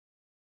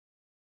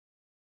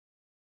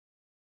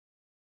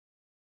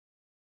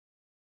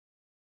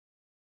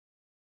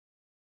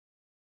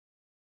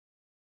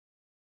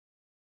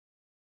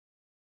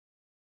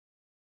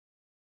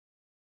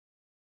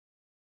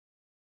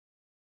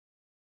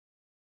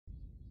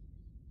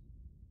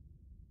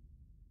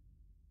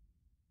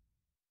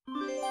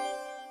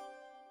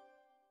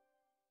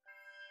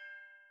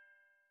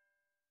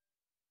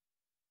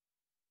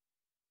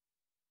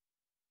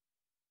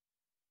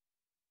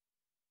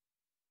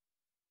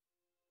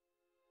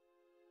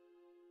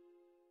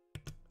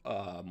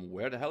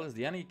Where the hell is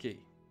the any key?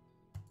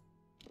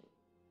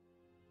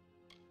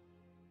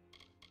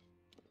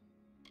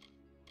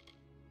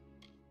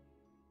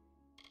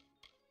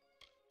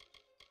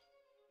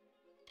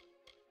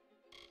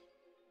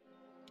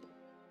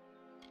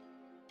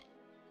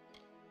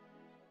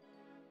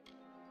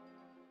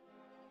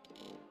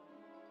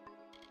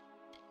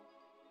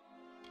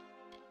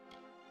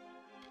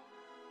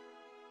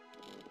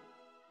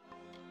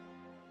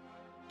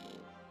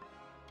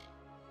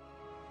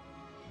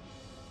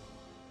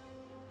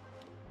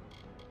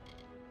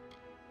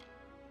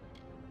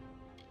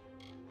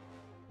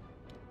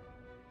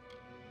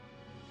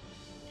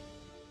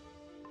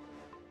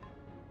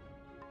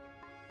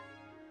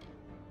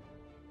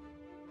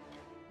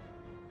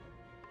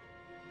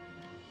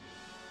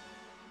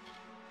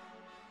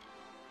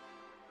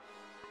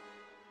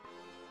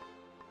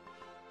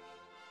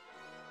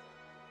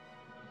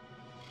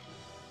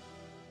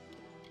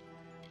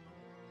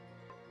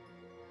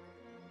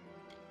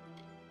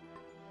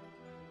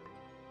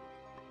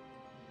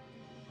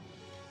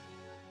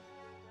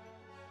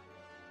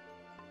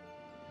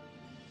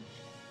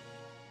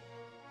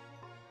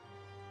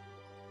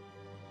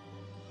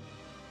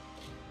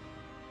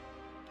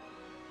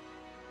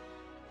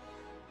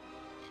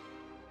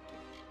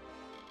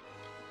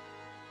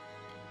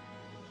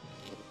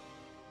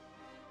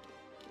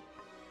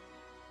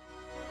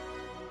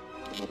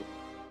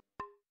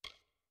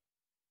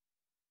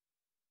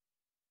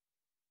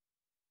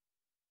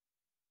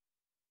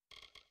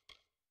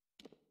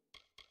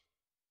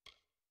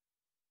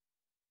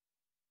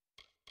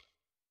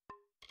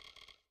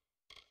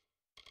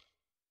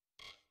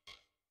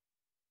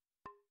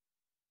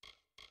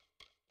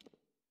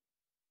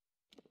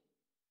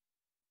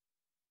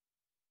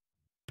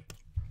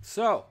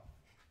 So,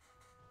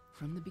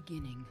 From the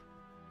beginning,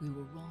 we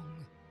were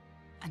wrong.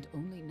 And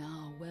only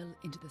now, well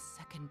into the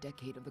second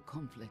decade of the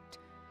conflict,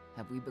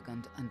 have we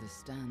begun to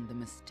understand the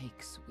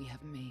mistakes we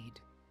have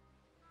made.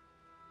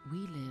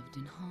 We lived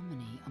in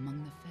harmony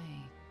among the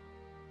Fae,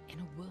 in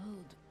a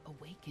world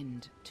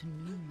awakened to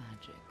new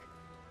magic.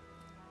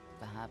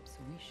 Perhaps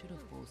we should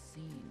have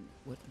foreseen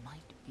what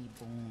might be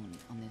born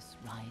on this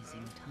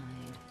rising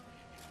tide.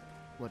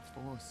 What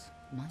force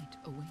might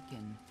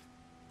awaken.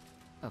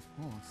 A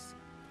force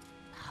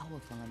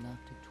powerful enough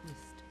to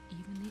twist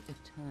even the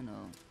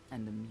eternal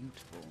and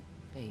immutable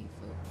Fae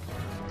folk.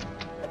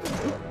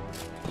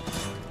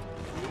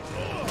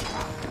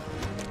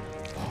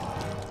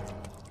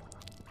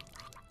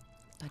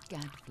 But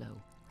Gadflow,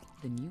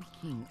 the new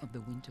king of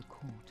the Winter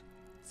Court,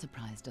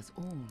 surprised us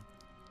all.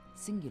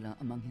 Singular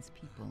among his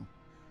people,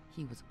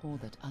 he was all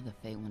that other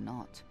Fae were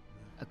not.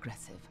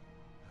 Aggressive,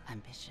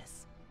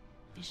 ambitious,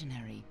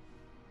 visionary.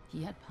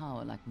 He had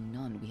power like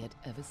none we had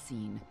ever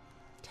seen,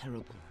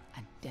 terrible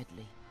and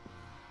deadly.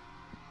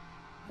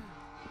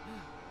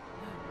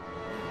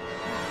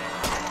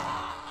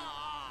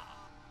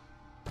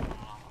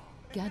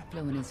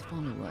 Gadflow and his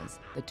followers,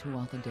 the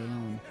Tuatha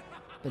Deon,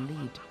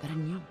 believed that a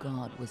new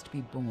god was to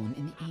be born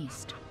in the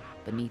east,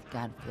 beneath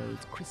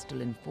Gadflow's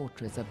crystalline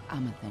fortress of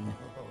Amathen.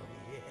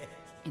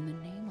 In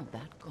the name of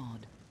that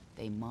god,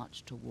 they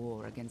marched to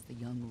war against the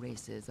young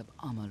races of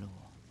Amalur.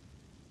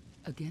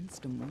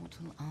 Against a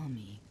mortal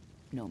army,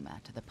 no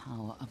matter the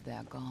power of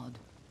their god,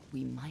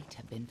 we might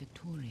have been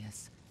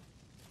victorious.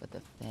 But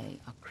the Fae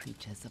are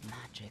creatures of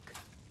magic,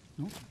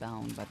 not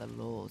bound by the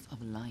laws of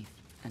life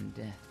and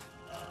death.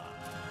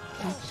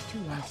 Each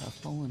Tuatha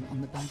fallen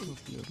on the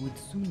battlefield would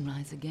soon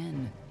rise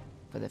again,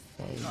 for the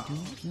Fae do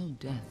not know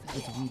death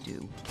as we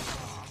do.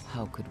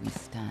 How could we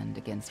stand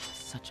against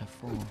such a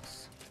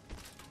force?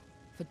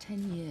 For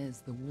 10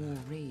 years the war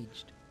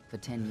raged. For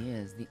 10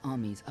 years the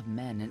armies of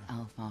Men and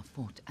Alpha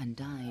fought and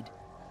died.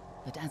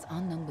 But as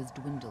our numbers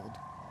dwindled,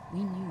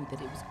 we knew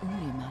that it was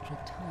only a matter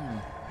of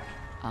time.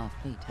 Our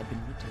fate had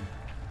been written.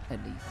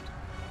 At least,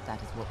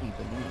 that is what we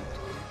believed.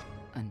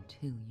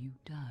 Until you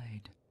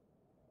died.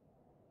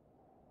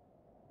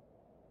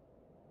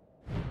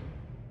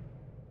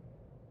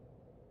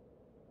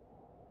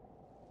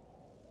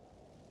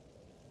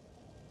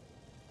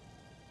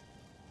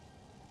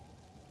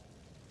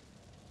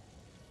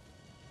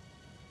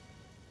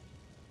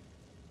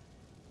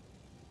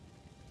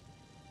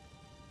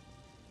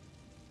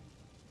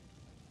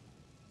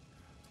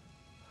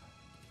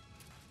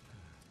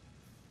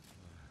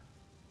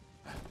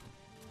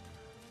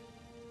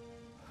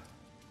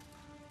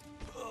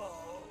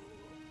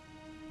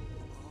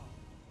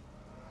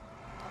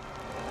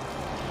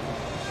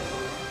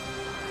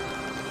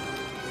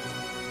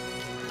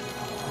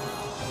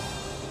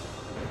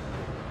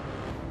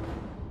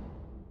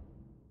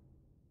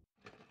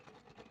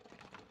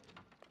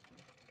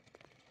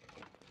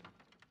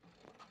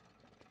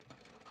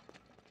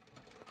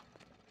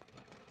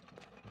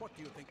 What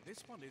do you think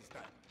this one is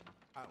then?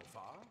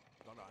 Alpha?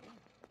 Garan?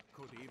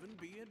 Could even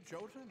be a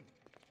Jotun.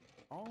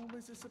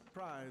 Always a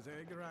surprise,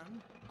 eh, Garan?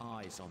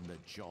 Eyes on the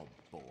job,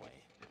 boy.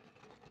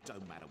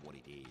 Don't matter what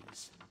it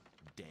is.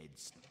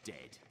 Dead's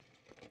dead.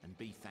 And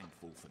be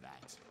thankful for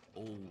that.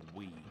 All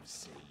we've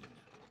seen.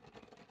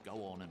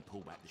 Go on and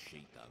pull back the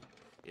sheet, though.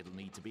 It'll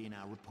need to be in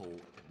our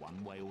report,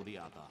 one way or the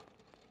other.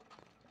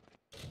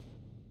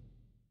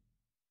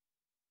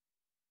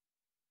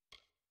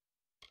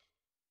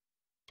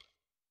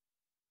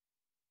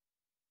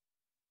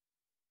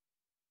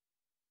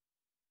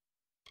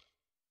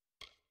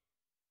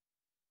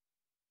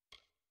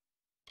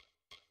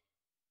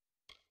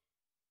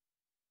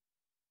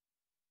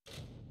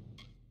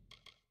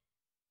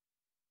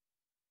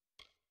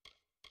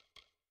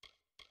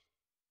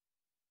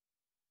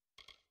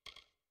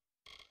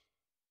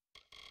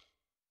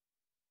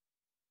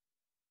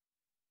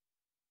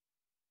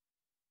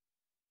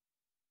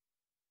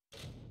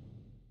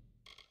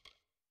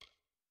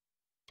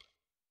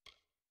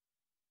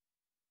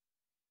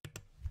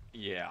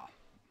 Yeah,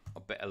 a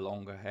bit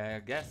longer hair, I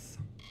guess.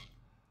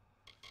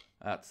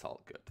 That's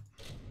all good.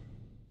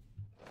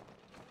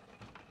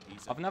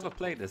 I've never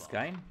played this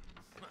game.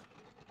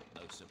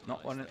 No surprise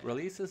Not when it there.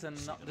 releases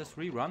and not this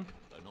rerun.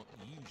 Though not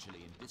usually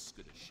in this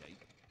good a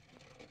shape.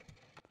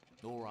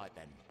 All right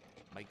then,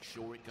 make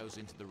sure it goes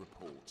into the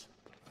report.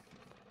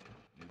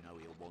 You know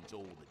he'll want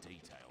all the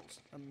details.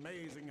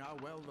 Amazing how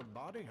well the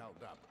body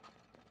held up.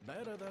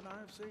 Better than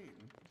I've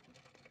seen.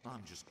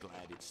 I'm just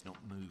glad it's not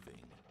moving.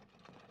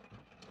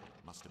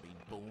 Must have been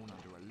born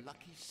under a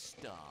lucky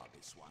star,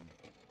 this one.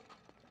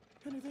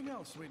 Anything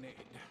else we need?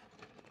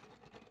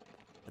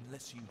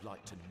 Unless you'd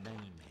like to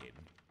name him,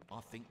 I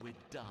think we're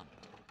done.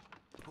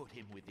 Put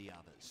him with the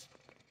others.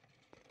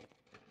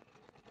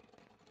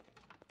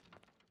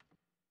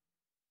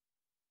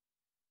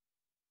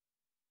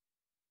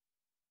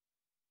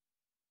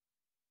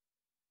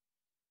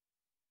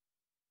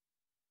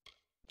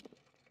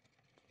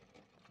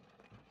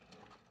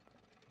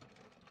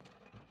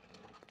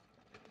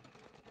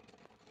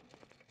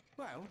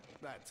 Well,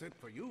 that's it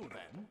for you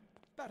then.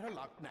 Better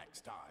luck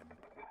next time.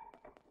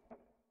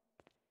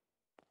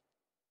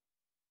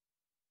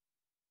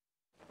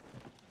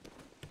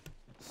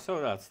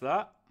 So that's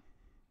that.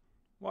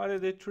 Why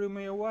did they throw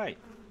me away?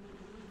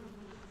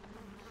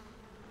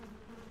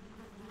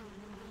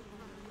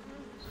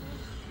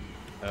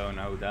 Oh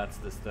no, that's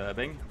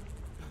disturbing.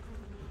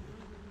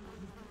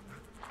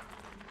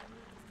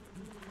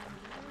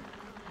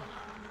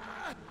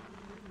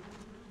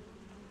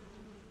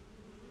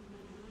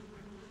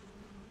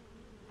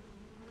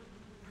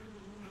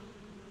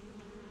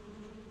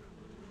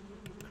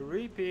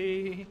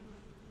 Creepy.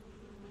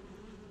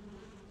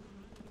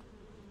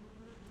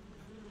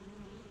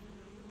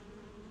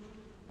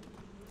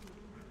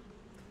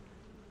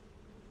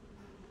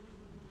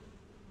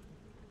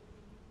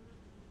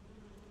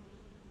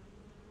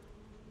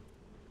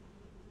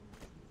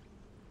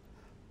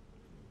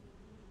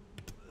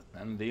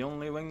 And the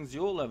only wings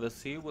you'll ever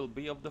see will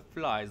be of the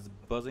flies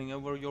buzzing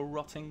over your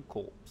rotting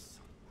corpse.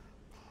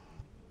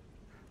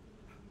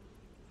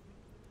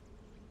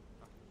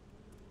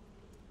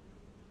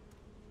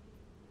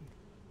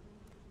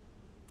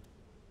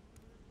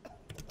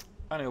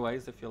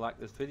 Anyways, if you like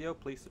this video,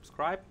 please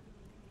subscribe.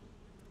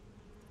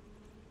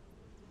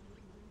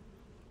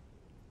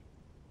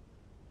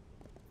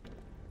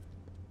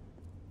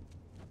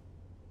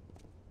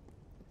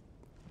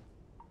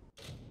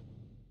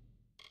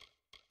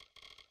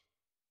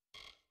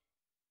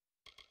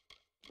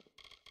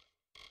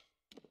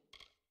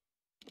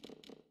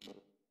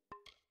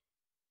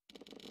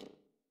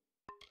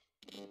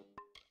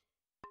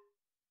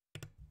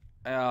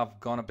 I've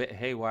gone a bit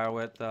haywire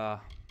with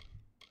camera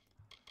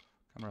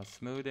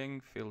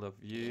smoothing, field of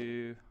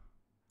view,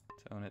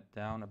 tone it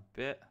down a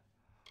bit,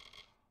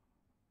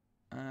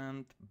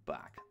 and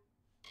back.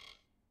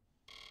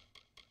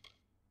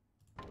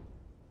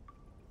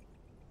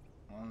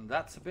 And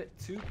that's a bit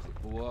too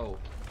whoa.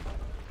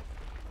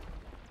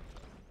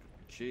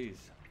 Jeez.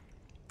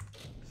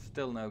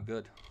 Still no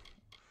good.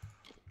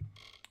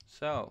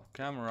 So,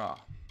 camera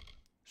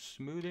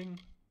smoothing.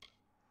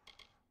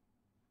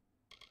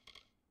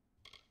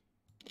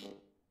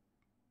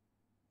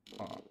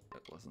 Oh,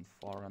 it wasn't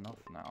far enough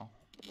now.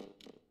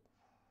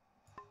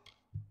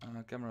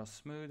 Camera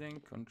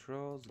smoothing,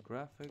 controls,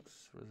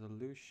 graphics,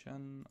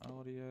 resolution,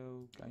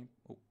 audio,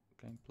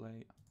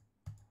 gameplay.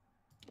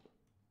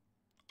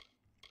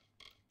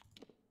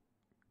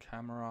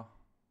 Camera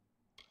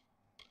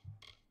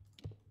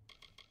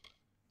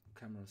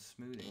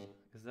smoothing.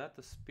 Is that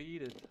the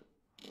speed it?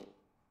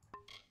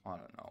 I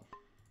don't know.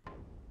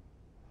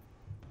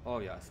 Oh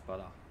yeah, it's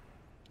better.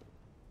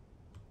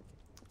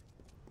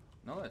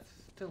 No, it's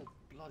still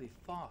bloody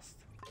fast.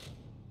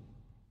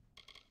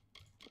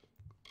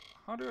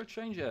 How do I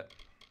change it?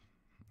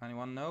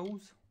 Anyone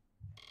knows?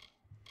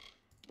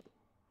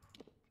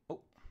 Oh.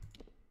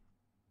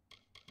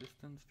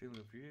 Distance, field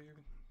of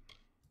view.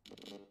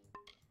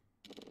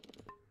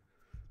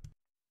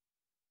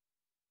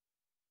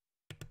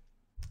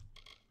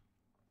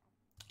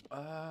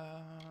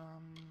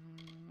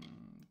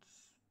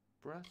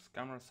 Press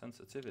camera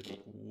sensitivity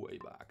way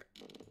back.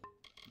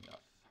 Yes.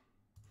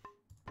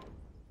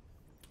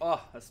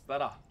 Oh, that's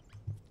better.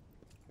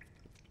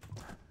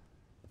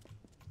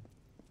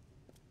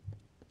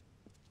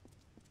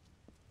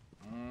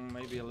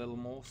 Maybe a little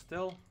more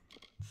still.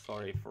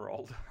 Sorry for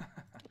all the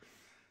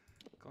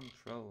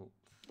controls,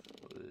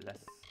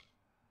 less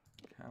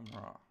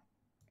camera,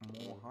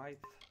 more height,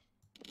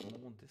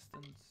 more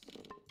distance.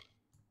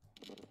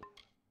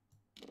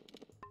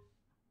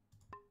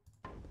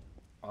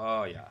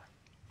 Oh yeah,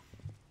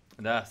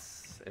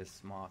 that's a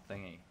smart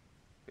thingy.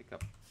 Pick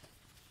up.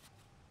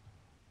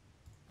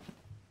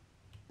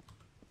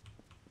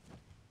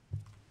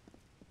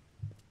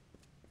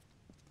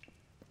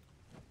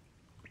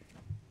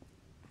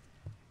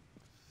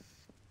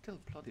 Still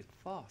bloody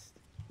fast,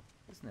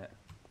 isn't it?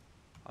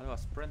 How do I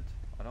sprint?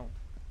 I don't.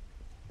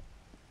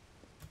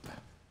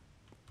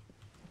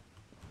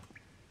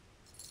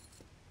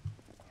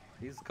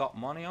 He's got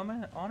money on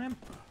him.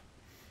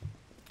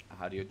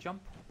 How do you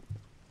jump?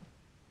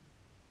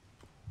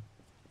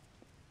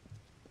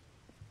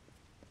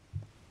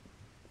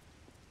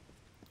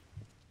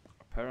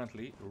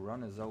 Apparently,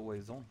 run is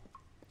always on.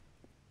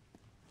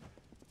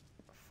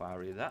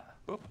 Fiery that.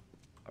 Oh,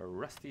 a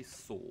rusty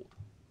sword.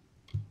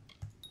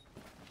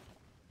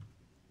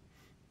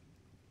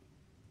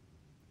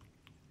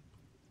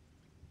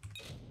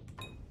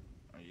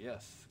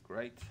 Yes,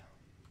 great.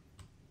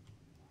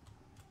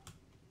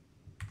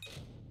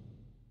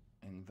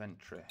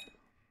 Inventory,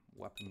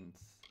 weapons,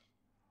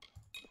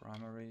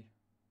 primary.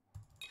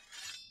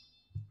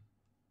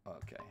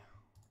 Okay.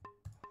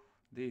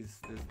 This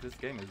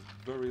game is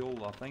very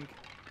old, I think.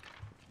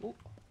 Oh,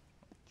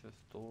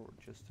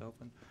 just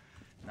open.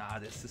 Nah,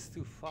 this is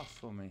too fast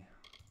for me.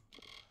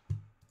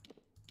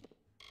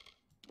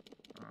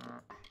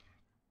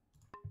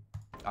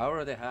 I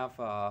already have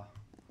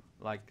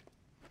like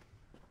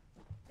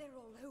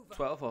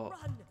 12 or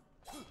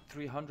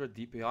 300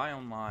 DPI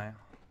on my.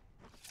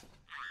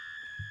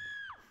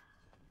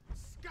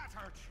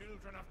 Scatter,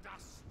 children of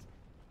dust!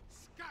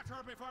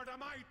 Scatter before the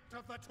might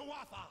of the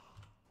Tuatha!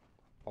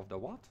 Of the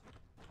what?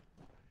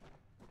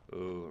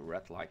 Oh,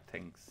 rat-like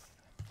things.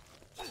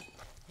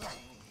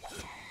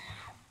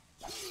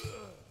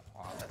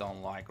 I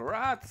don't like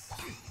rats!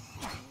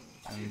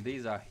 And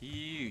these are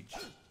huge.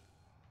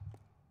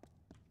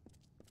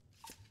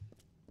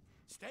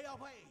 Stay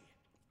away!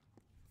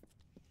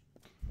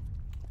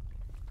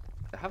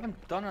 They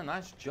haven't done a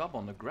nice job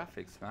on the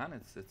graphics, man.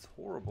 It's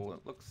horrible.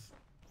 It looks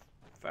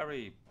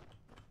very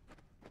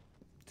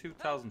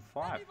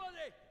 2005.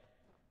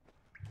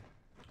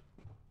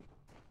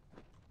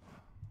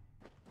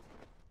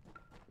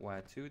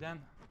 Where to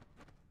then?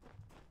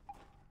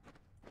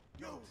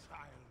 You child!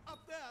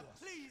 Up there!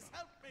 Please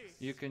help me!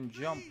 You can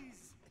jump.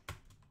 Please.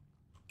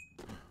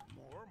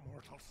 More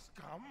mortal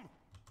scum?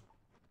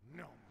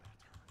 No matter.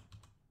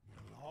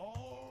 You'll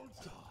all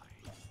die.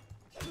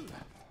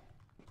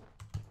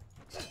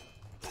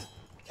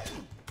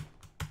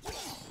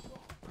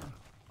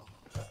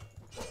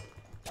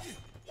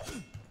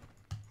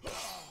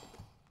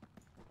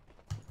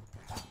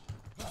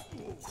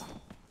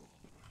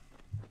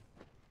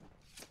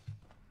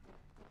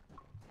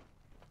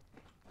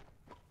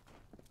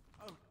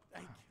 Oh,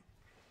 thank you.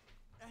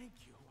 Thank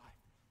you.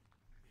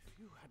 If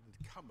you hadn't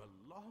come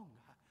along,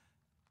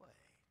 wait.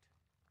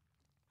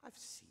 I've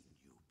seen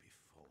you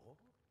before.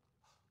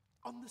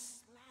 On the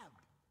slab.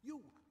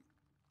 You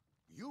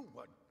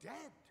were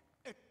dead.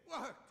 It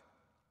worked.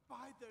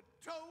 By the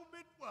dome,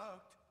 it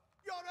worked.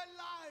 You're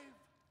alive.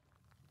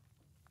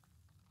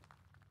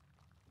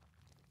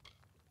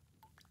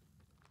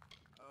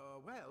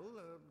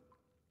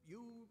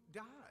 You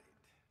died.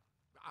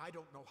 I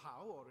don't know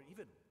how or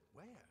even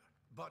where.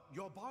 But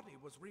your body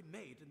was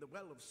remade in the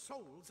Well of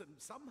Souls, and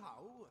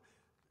somehow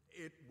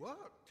it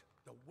worked.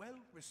 The well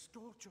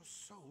restored your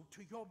soul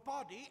to your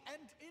body,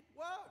 and it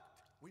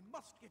worked. We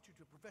must get you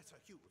to Professor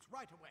Hughes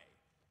right away.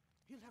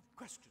 He'll have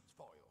questions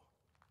for you.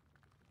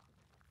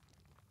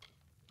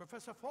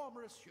 Professor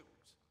Formorus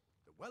Hughes,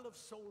 the Well of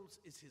Souls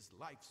is his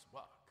life's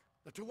work.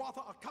 The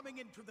Tuatha are coming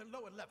into the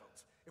lower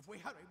levels. If we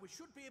hurry, we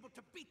should be able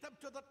to beat them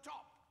to the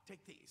top.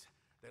 Take these.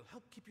 They'll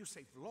help keep you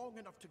safe long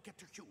enough to get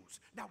to Hughes.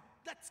 Now,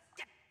 let's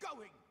get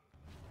going!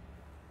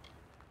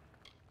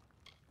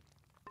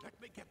 Let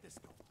me get this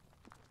door.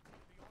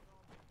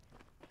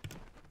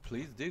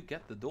 Please do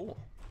get the door.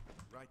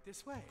 Right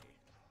this way.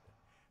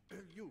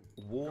 You.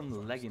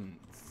 Worn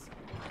leggings.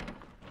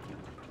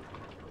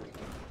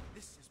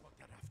 This is what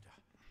they're after.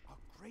 Our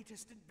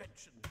greatest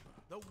invention.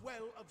 The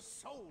Well of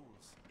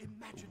Souls.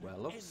 Imagine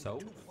Well of an end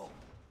Souls? to hope.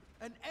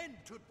 An end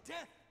to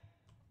death.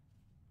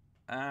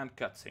 And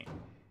cutscene.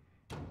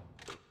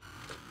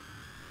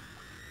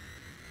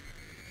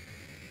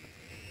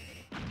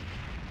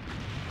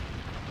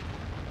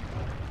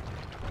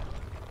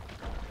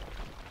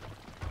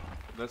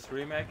 This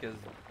remake is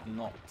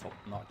not top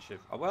notch.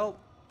 Well,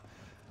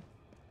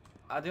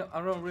 I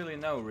don't really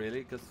know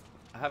because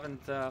I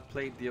haven't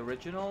played the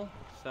original,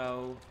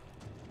 so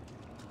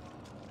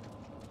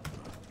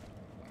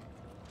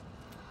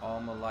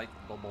I'm like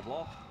blah blah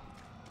blah.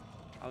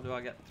 How do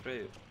I get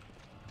through?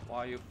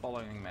 Why are you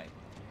following me?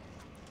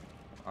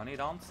 I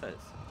need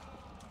answers.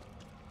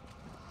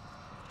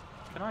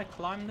 Can I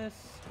climb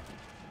this?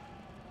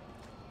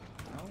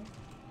 No?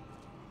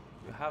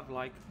 You have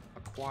like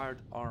acquired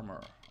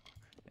armor.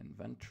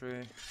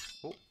 Inventory.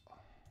 Oh,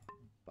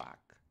 back.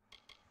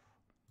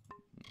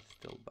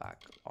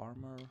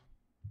 armor.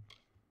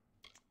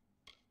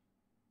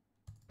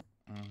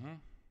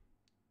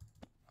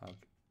 Okay.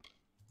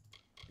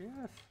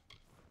 Yes.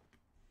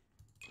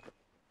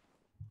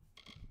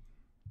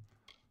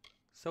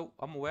 So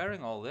I'm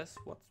wearing all this.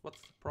 What's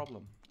the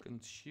problem?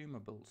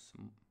 Consumables.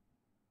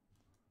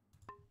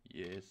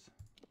 Yes.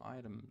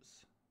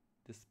 Items.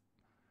 This.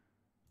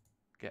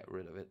 Get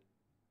rid of it.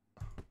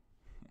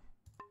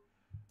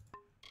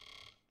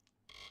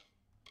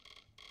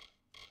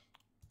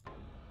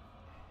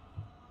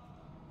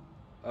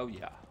 Oh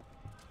yeah.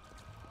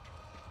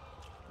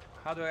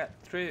 How do I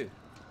get through?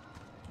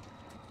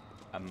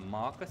 A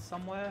marker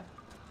somewhere?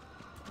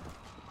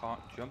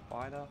 Can't jump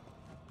either.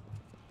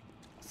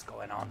 What's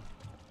going on?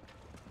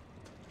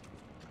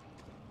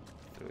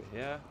 Through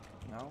here?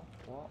 No?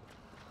 What?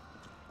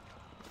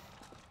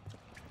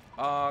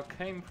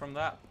 Came from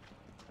that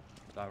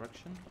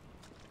direction.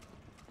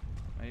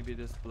 Maybe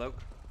this bloke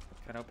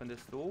can open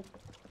this door.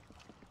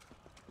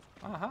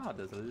 Aha,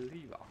 there's a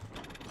lever.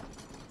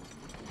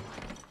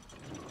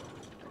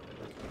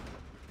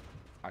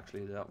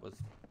 Actually, that was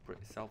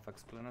pretty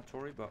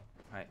self-explanatory, but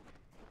hey.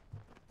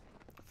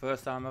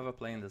 First time ever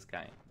playing this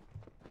game.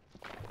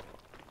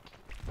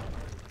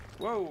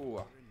 Whoa! We're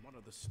in one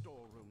of the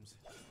storerooms.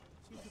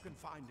 See if you can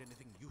find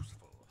anything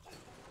useful.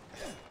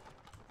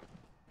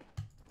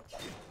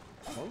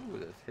 Oh,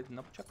 there's hidden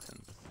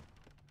objections.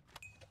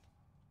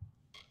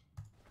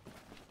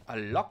 A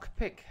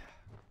lockpick.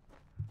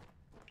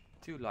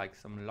 Do you like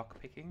some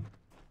lockpicking?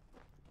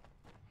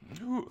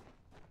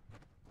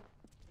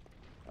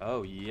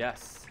 Oh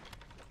yes.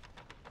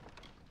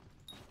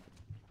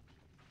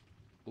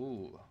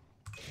 Ooh,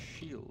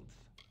 shields.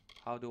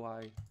 How do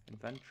I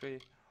inventory?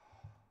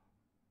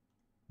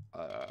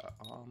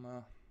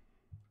 Armor.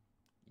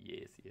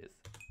 Yes, yes.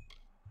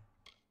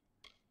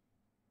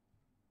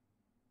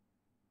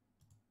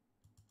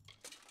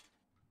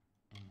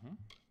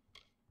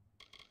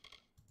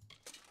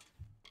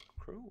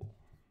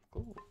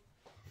 Cool.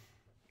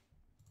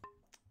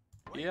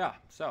 Wait, Yeah,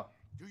 so.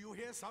 do you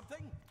hear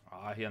something?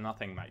 I hear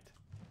nothing, mate.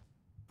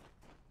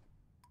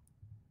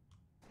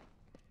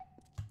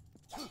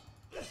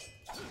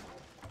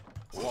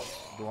 What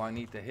do I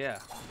need to hear?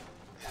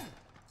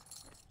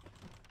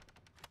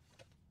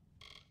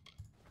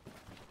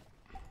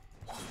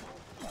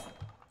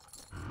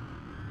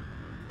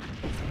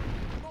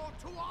 More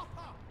to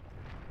offer!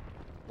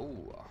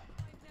 Ooh.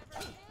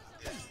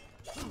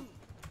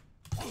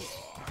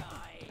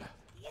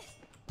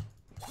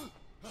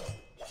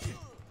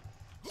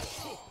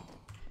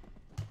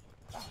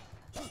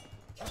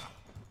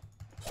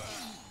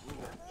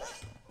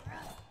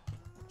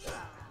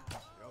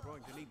 You're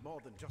going to need more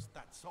than just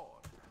that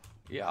sword.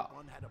 Yeah. That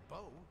one had a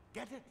bow.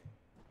 Get it?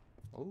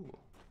 Ooh.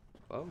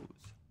 Bows.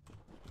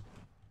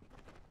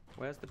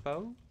 Where's the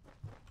bow?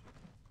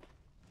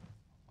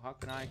 How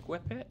can I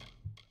equip it?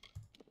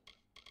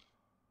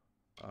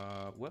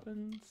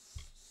 Weapons,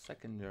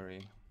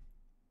 secondary.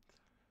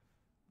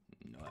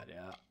 No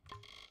idea.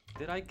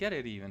 Did I get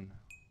it even?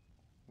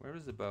 Where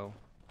is the bow?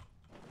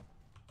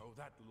 Oh,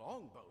 that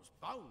longbow's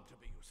bound to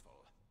be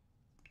useful.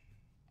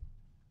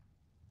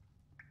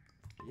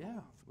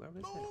 Yeah, where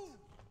is Move!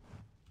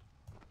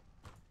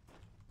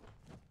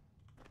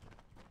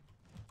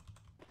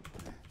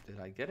 it? Did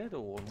I get it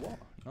or what?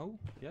 No?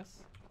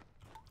 Yes?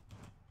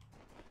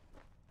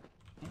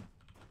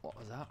 What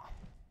was that?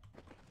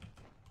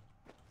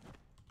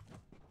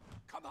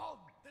 Come on!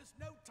 There's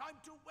no time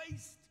to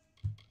waste!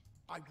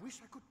 I wish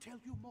I could tell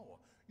you more.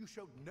 You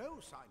showed no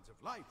signs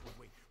of life when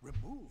we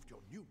removed your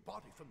new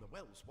body from the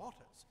well's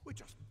waters. We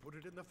just put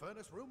it in the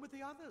furnace room with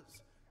the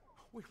others.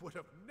 We would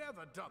have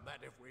never done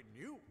that if we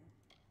knew.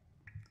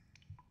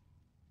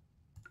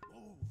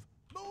 Move!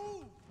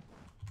 Move!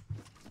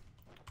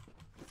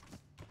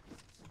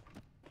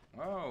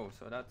 Oh,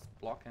 so that's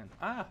blocking.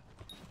 Ah!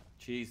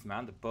 Jeez,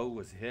 man, the bow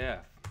was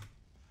here.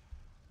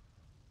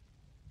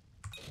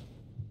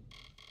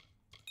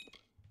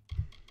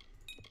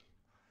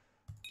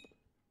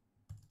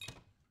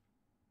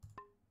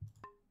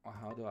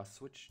 How do I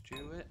switch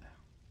to it?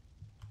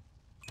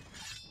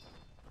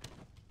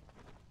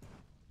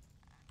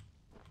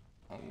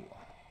 Oh.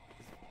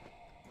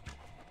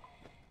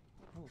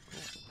 Oh,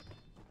 cool.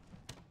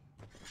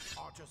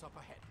 Archers up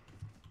ahead.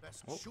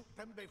 Best Oh. shoot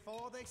them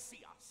before they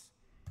see us.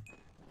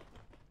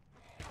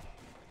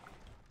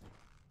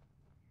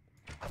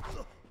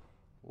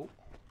 Oh.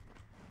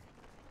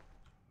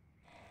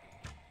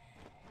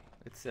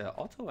 It's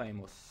auto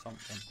aim or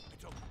something.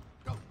 Go,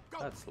 go!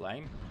 That's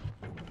lame.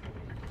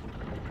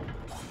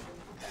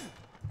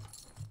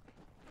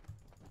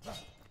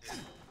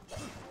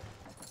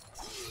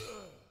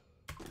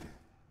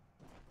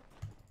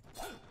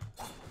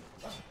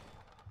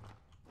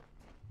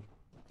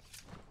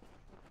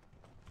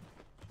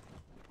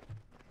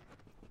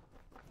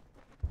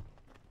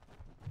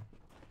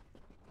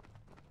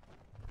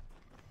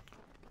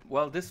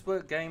 Well, this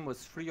game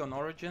was free on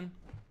Origin.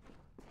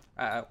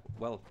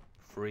 Well,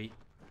 free.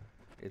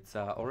 It's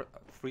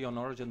free on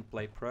Origin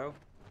Play Pro.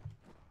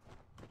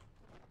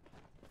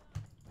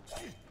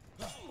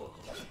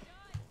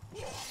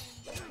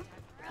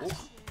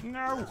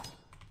 No!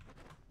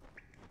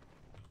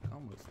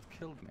 Almost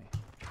killed me.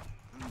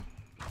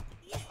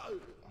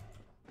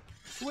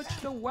 Switch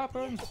the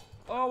weapon!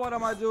 Oh, what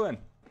am I doing?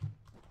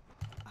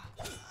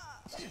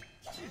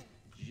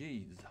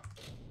 Jeez.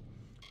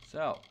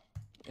 So,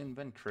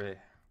 inventory.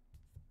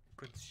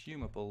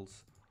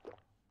 Consumables.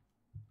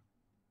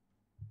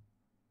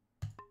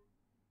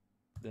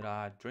 Did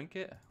I drink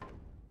it?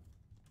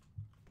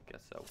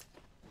 Guess so.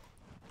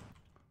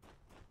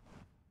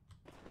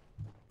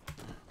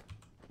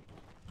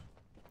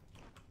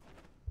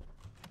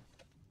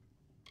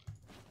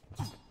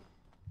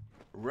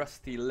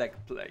 Rusty leg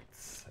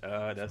plates.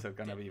 Those are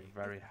gonna be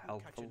very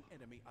helpful. Catch an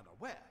enemy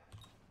unaware.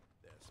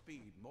 Their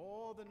speed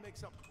more than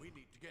makes up. We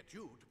need to get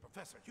you to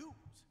Professor Hughes.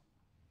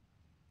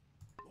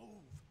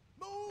 Move!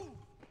 Move!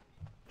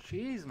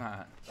 Jeez,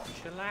 man.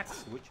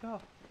 Chillax, would ya?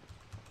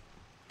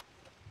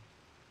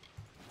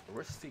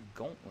 Rusty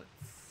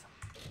gauntlets.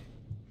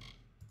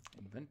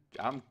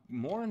 I'm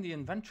more in the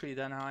inventory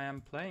than I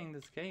am playing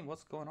this game.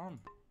 What's going on?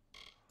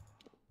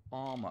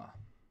 Armor.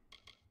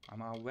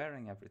 Am I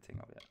wearing everything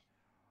of it?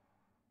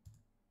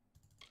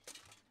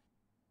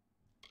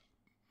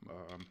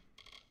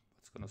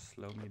 It's gonna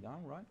slow me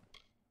down, right?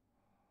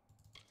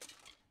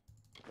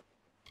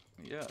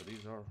 Yeah,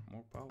 these are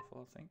more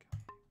powerful, I think.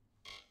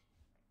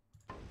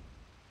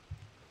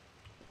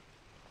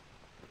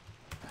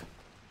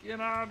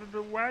 Get out of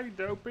the way,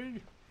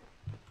 dopey!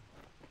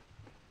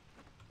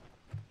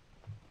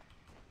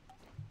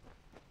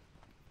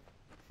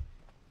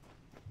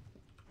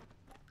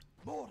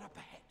 More up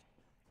ahead.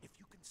 If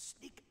you can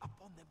sneak up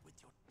on them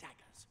with your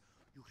daggers,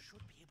 you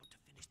should be able to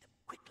finish them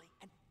quickly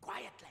and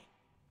quietly.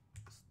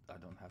 I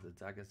don't have the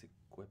daggers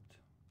equipped.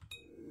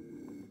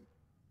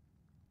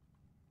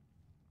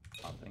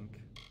 I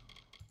think.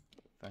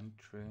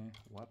 Infantry,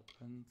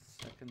 weapons,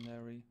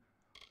 secondary,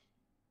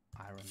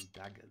 iron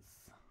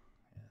daggers.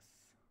 Yes.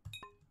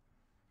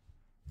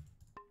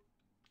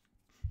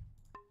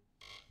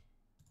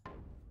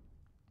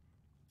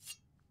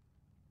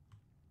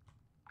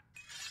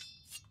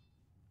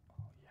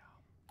 Oh yeah.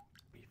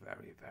 Be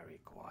very, very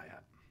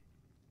quiet.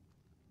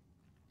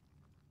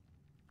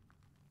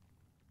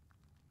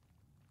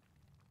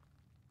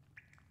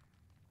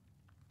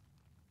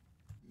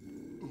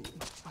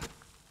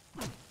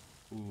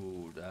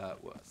 Ooh,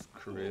 that was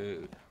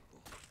crude.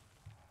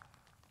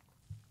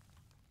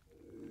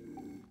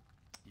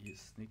 You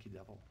sneaky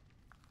devil.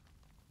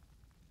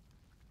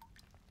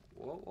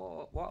 Whoa,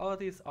 whoa, what are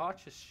these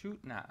archers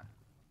shooting at?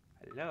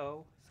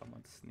 Hello?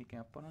 Someone's sneaking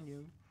up on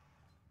you.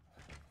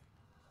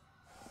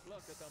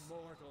 Look at the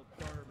mortal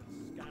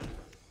Bourbon scatter.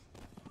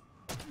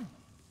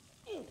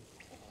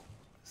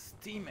 His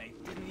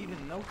teammate didn't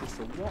even notice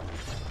or what?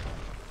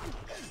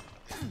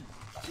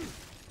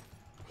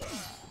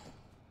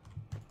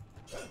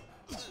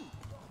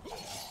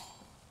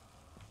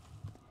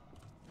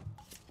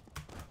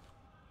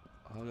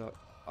 Oh,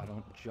 I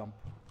don't jump.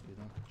 You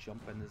don't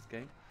jump in this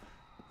game.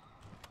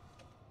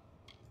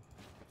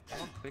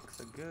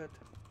 Lockpicks are good.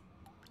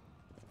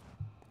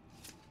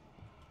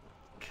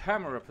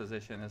 Camera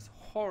position is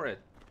horrid.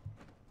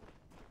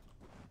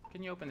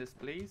 Can you open this,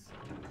 please?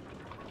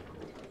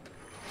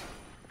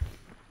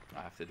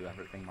 I have to do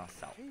everything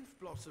myself. Cave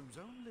blossoms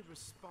only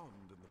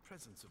respond in the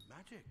presence of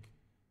magic.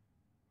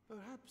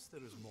 Perhaps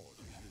there is more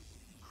to you.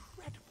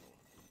 Incredible!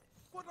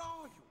 What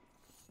are you?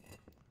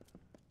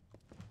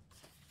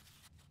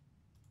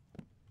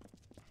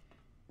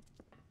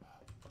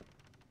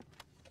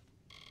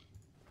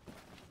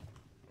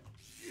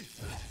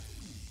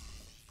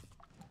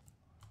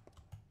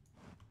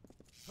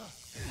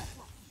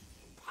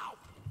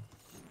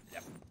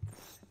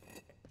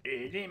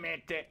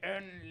 Limited,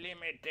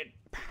 unlimited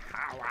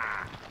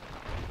power.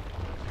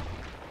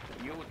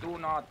 You do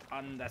not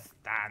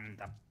understand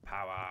the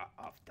power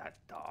of the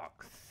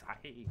dark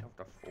side of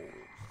the Force.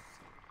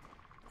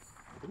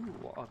 Ooh,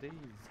 what are these?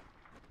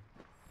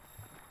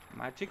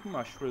 Magic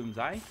mushrooms,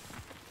 eh?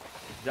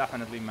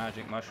 Definitely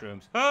magic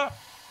mushrooms. Ah!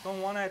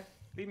 Don't want it.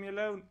 Leave me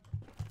alone.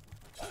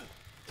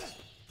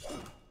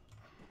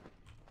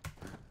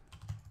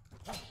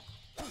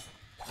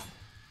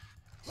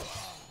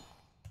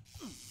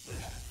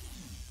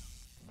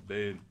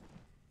 Boom.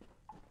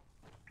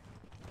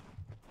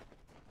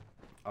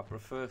 I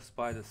prefer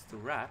spiders to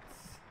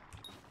rats.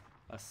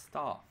 A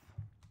staff.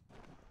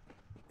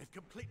 It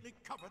completely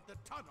covered the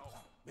tunnel.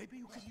 Maybe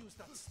you can use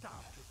that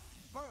staff to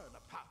burn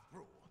a path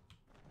through.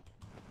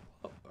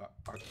 Oh,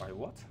 by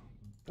what?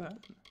 Burn?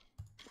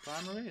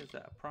 Primary? Is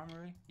that a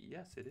primary?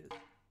 Yes, it is.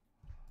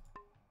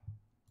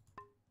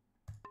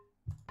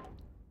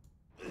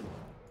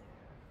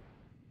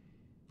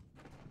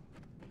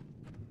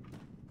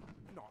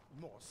 Not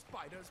more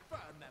spiders.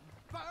 Burn them.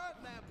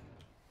 Burn them.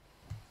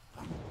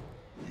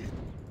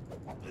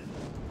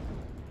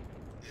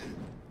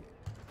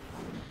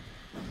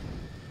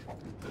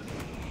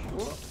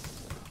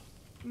 Whoops.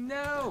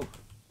 No!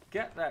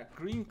 Get that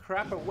green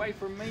crap away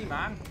from me,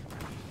 man!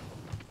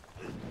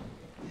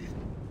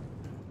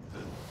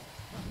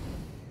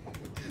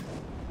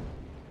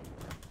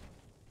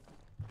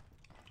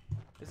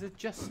 Is Is it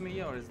just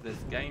me, or is this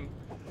game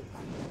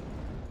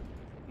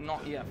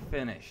not yet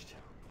finished?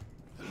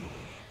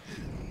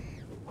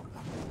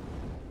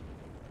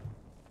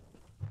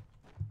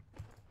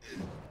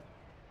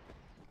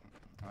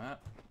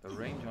 The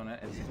range on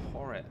it is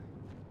horrid.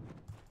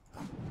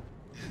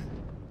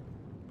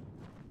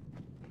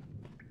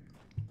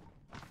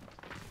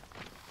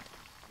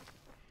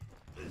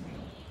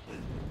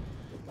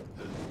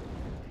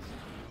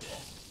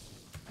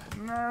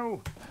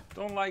 No!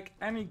 Don't like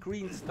any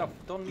green stuff.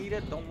 Don't need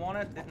it, don't want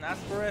it, didn't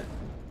ask for it.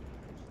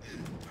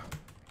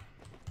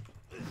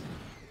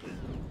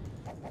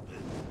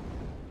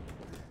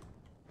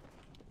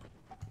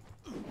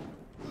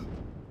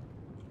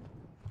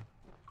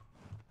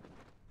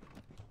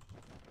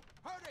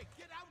 Hurry,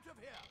 get out of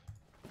here!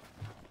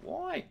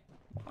 Why?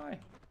 Why?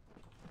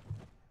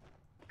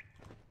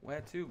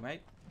 Where to,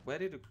 mate? Where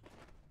did it...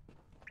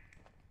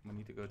 We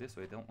need to go this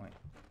way, don't we?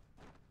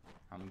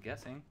 I'm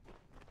guessing.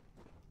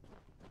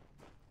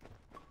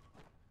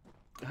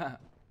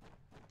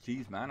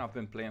 Jeez, man, I've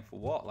been playing for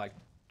what, like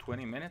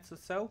 20 minutes or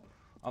so?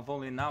 I've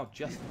only now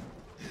just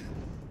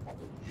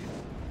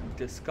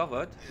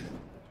discovered.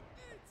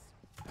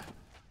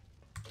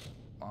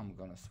 I'm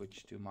gonna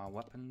switch to my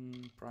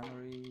weapon,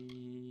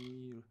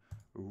 primary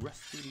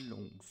rusty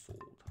longsword.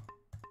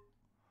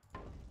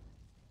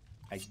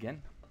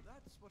 Again?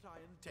 That's what I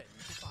intend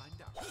to find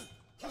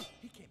out.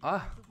 He came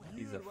Ah, out of the well.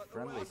 he's a Hear what the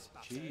friendly. wasp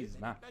said. Jeez,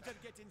 man. Better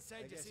get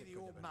inside to see the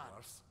old man.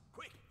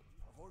 Quick,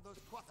 before those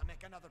quatta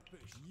make another push.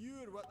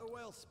 You're what the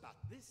well spat.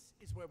 This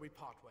is where we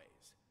part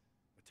ways.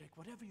 But take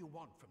whatever you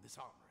want from this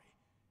armory.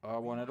 I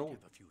want it We all.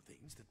 have a few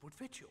things that would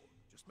fit you.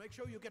 Just make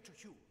sure you get your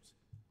shoes.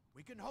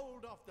 We can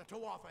hold off the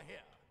Tuatha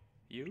here.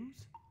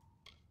 Use?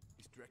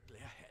 He's directly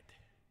ahead,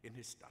 in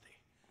his study.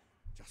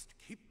 Just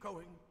keep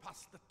going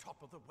past the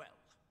top of the well.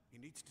 He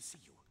needs to see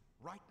you.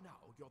 Right now,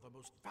 you're the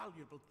most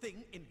valuable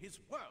thing in his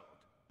world.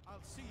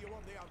 I'll see you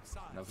on the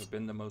outside. Never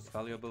been the most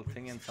valuable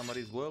thing in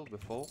somebody's world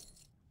before.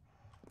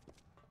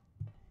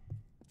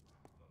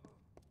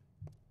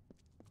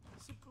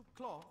 Simple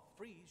cloth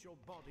frees your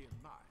body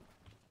and mind.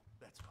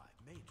 That's why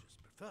mages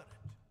prefer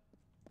it.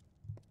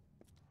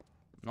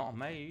 Not a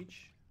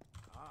mage.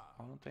 Ah,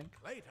 I don't think.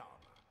 plate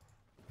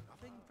armor.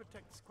 Nothing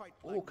protects quite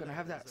Oh, like can I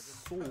have that layers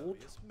of sword?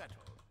 impervious metal.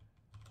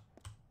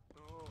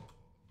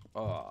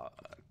 Oh,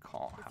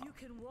 can't If have. you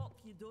can walk,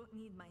 you don't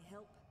need my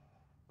help.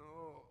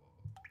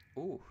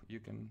 Oh, you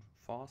can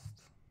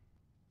fast.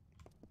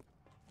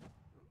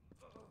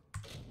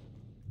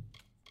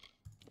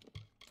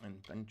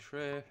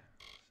 Inventory.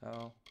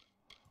 So,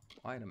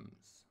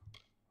 items.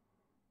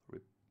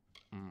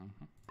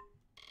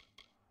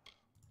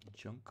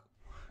 Junk.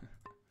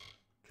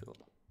 Cool.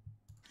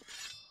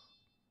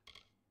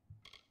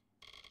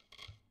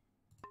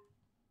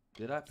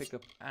 Did I pick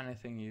up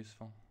anything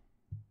useful?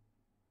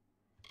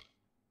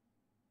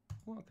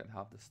 Oh, I can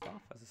have the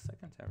staff as a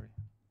secondary.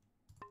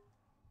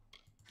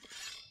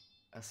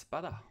 A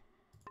spada.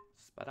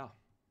 Spada.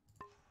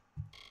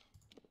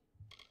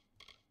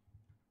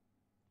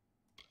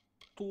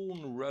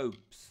 Torn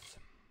ropes.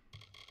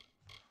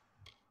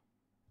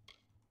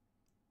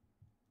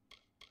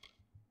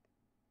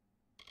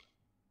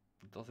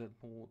 Does it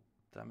more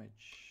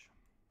damage?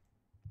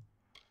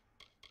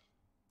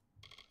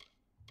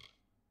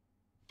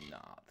 Nah,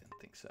 I didn't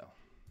think so.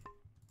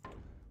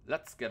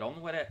 Let's get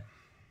on with it.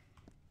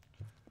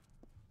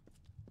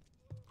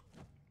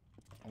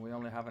 We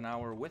only have an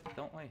hour with,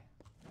 don't we?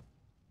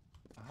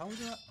 How is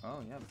that?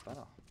 Oh yeah, it's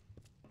better.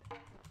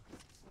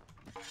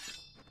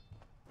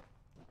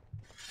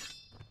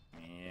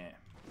 Yeah.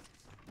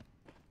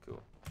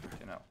 Cool. Good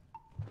to know.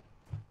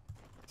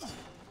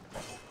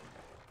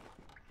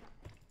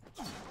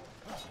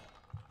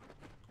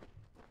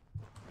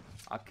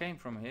 I came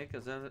from here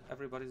because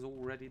everybody's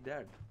already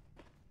dead.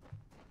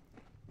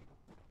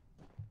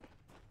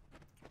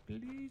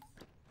 Please.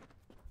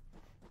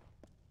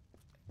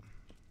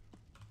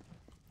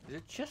 Is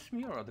it just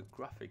me or are the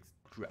graphics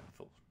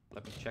dreadful?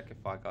 Let me check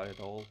if I got it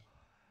all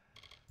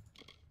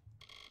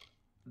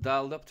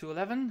dialed up to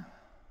 11.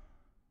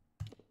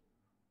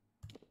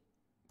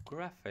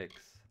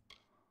 Graphics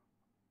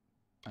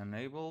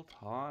enabled,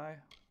 high.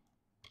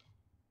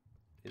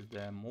 Is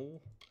there more?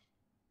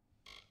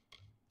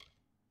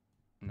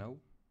 No.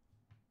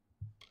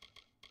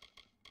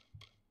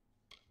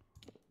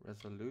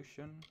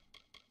 Resolution.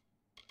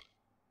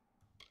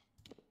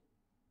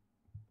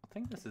 I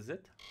think this is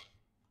it.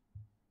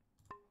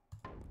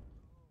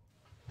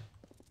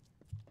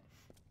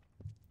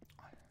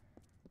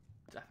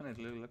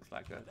 Definitely looks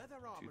like a Leather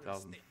armor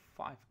is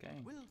 2005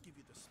 game. Will give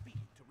you the speed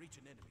to reach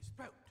an enemy's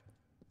throat.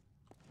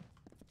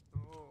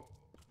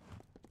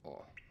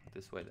 Oh,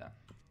 this way then.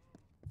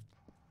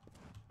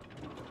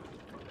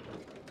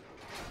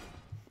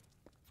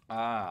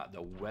 Ah,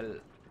 the well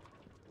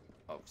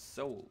of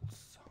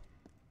souls.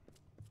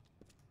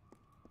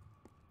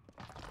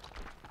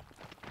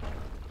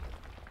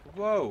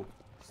 Whoa!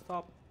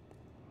 Stop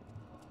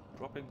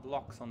dropping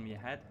blocks on my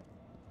head.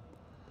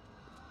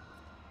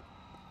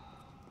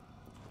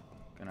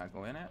 Can I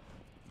go in it?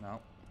 No.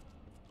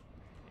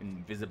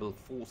 Invisible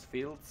force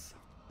fields.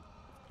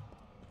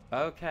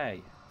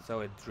 Okay,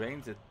 so it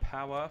drains its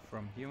power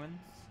from humans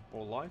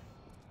or life.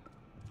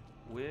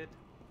 Weird.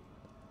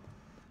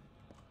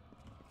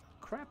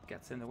 Crap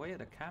gets in the way of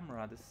the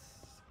camera. This.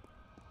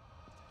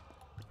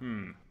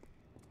 I'm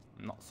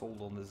not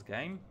sold on this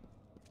game.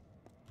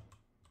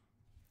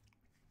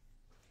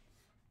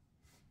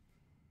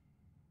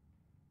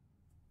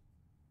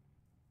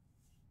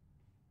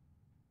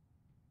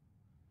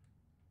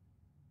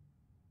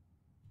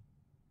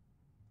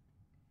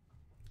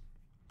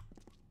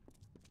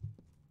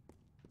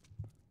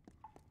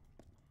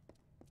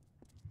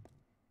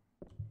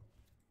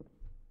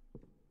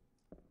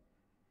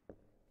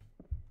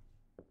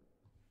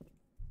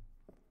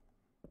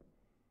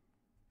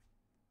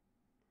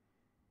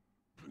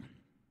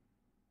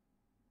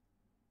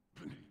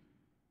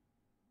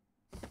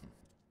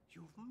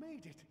 You've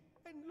made it,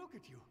 and look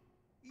at you,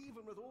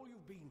 even with all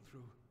you've been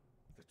through.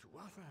 The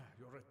Tuatha,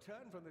 your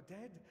return from the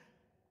dead.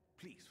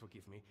 Please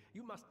forgive me,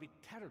 you must be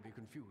terribly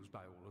confused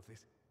by all of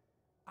this.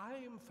 I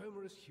am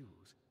Fomerus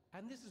Hughes,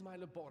 and this is my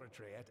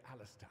laboratory at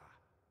Alistar.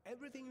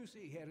 Everything you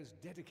see here is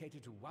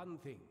dedicated to one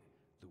thing,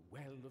 the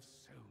Well of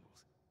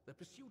Souls, the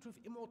pursuit of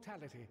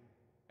immortality.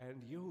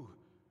 And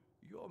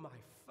you're my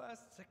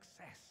first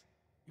success.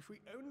 If we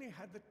only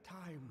had the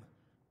time,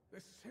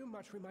 there's so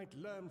much we might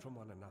learn from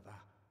one another.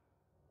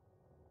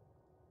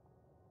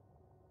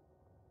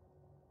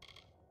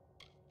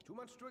 Too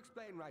much to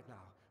explain right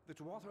now. The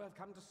Tuatha have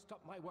come to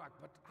stop my work,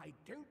 but I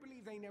don't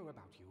believe they know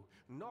about you.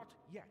 Not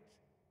yet.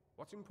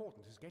 What's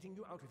important is getting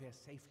you out of here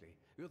safely.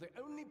 You're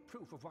the only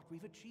proof of what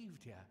we've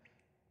achieved here.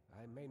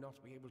 I may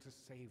not be able to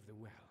save the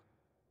well,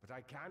 but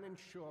I can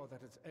ensure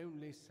that its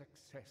only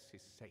success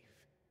is safe.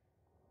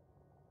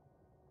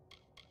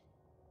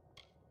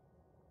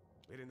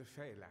 We're in the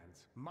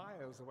Feylands,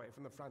 miles away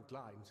from the front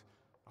lines.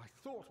 I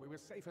thought we were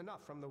safe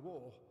enough from the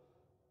war,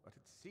 but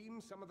it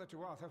seems some of the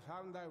Tuatha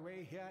found their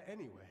way here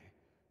anyway.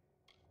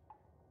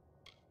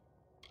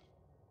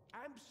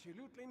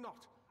 Absolutely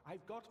not.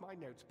 I've got my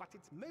notes, but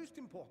it's most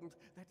important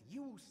that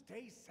you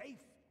stay safe.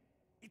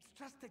 It's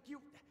just that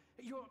you're...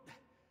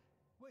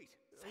 Wait,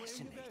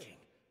 fascinating.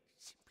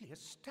 Simply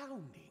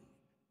astounding.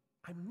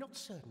 I'm not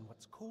certain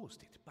what's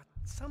caused it, but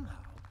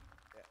somehow...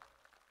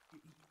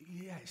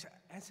 yes,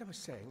 as I was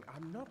saying,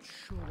 I'm not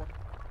sure what...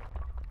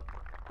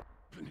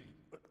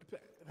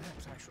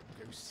 Perhaps I should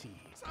go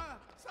see. Sir!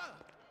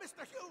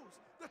 Mr. Hughes!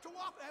 The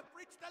Tuatha have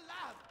breached the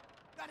lab!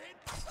 They're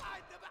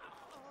inside the...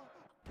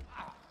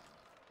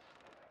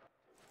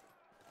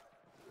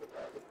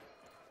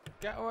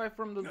 Get away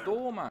from the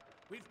door, man.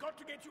 We've got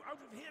to get you out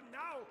of here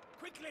now!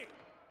 Quickly!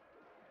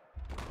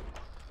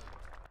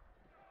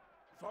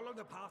 Follow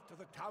the path to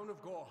the town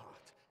of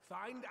Gorhart.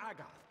 Find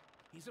Agath.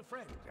 He's a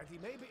friend, and he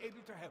may be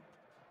able to help.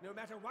 No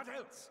matter what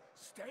else,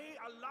 stay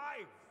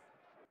alive!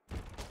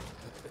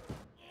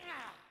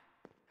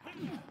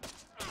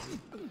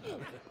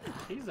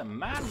 He's a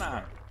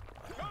madman.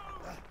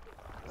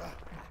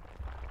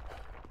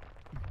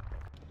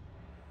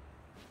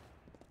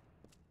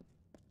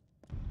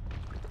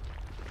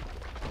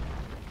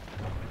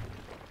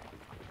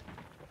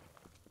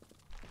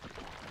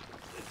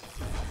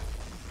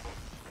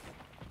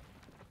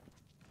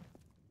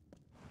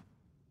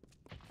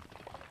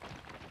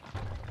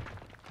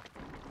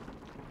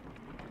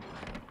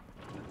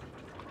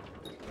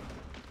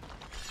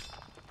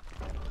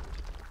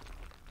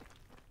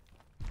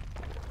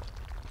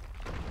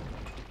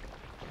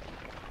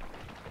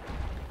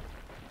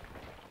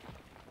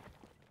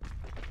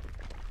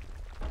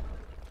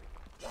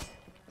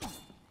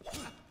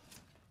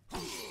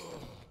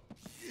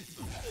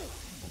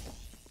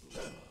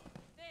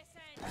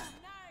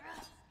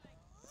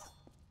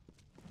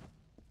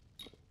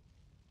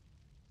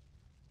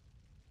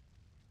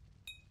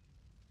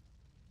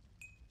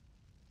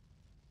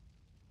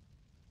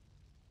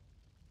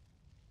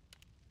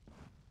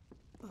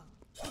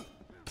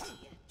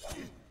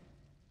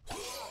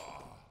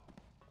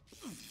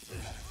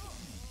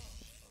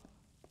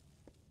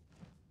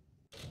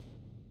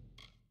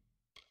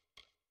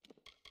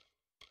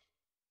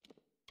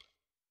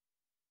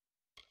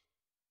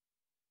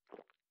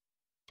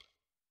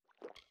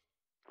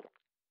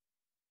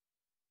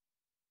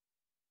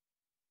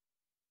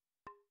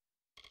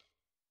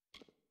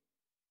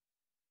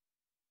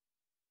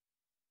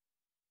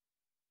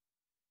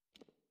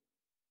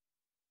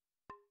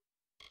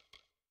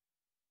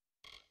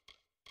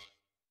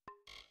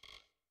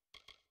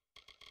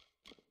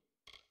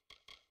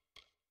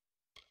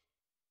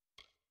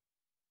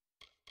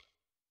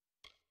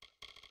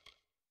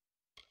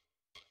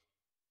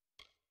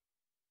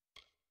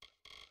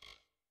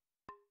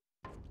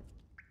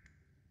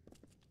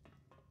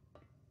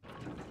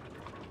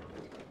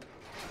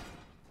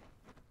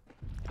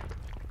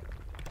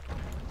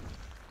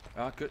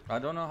 I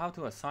don't know how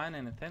to assign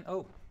anything.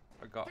 Oh,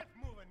 forgot. Get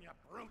moving, you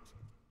brute!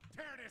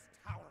 Tear this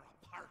tower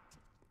apart!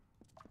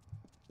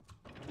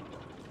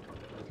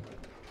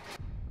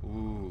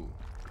 Ooh.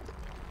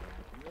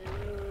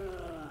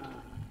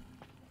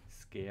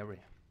 Scary.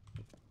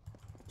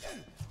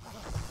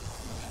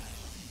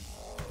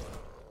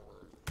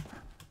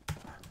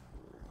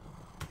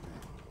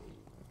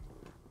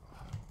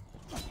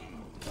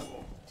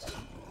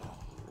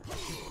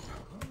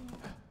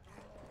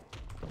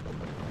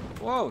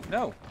 Whoa,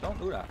 no, don't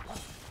do that.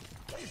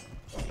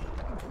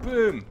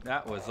 Boom!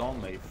 That was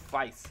on my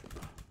face.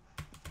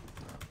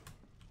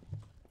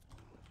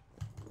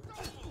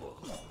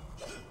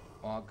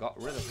 Oh, I got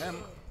rid of him.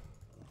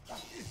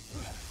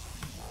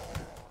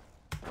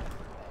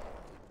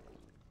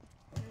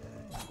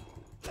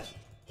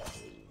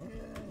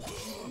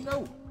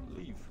 No!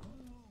 Leave.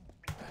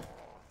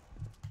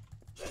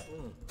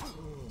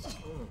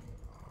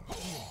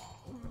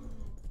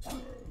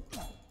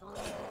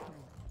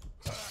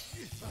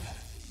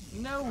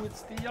 No,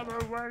 it's the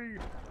other way.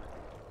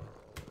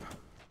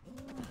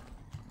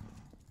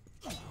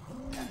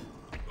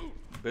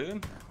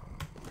 Boom.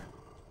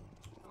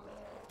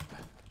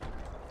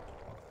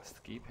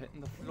 Just keep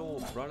hitting the floor,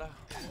 brother.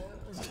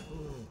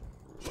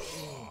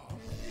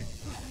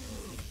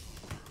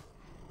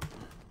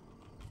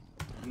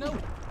 No!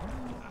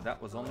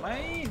 That was on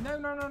me! No,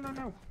 no, no, no,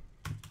 no!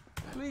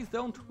 Please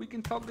don't! We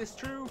can talk this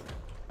through!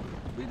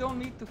 We don't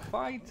need to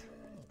fight!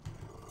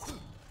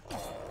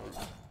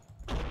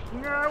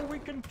 No, we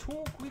can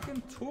talk! We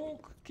can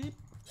talk! Keep...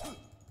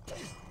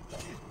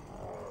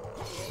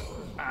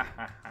 Ah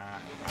ha ha!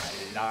 I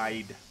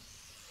lied!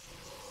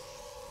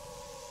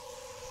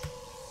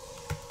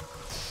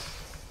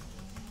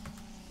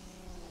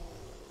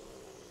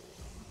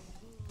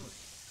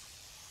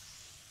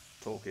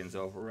 Talking's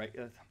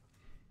overrated.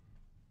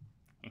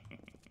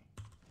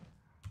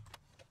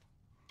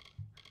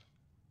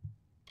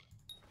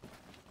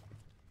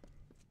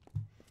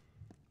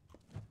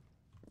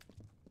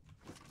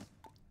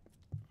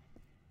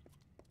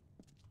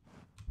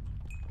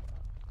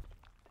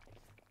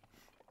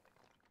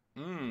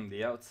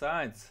 The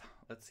outsides.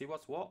 Let's see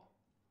what's what.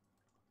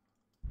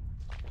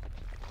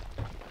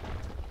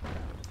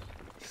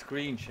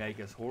 Screen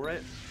shakers,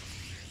 horrid.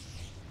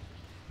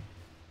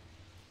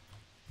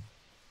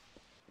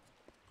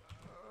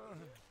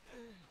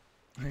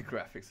 The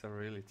graphics are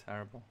really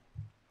terrible.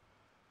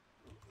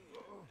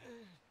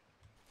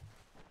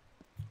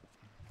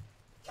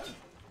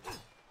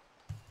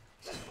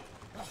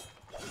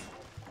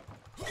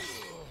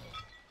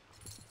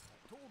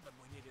 Told them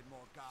we needed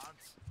more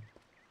guards.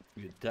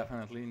 You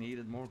definitely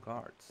needed more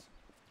guards.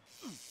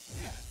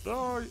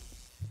 Die!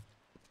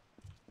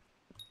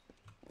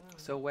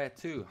 So where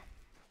to?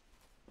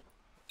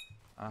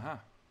 Aha.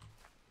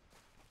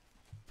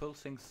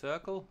 Pulsing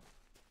circle.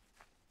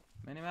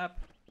 Minimap.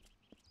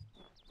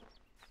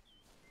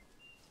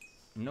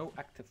 No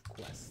active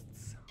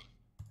quests.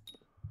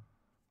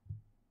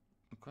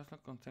 Quest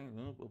not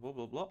contain blah blah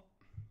blah blah.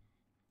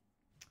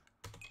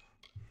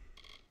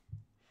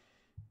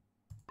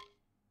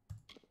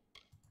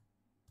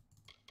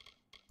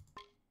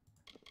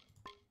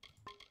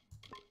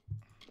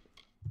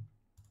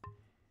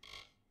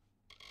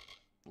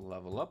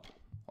 Level up.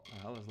 What the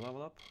hell is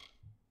level up?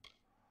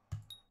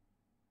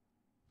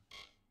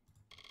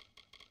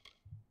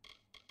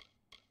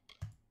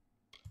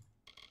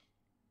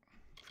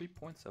 Three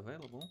points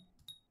available.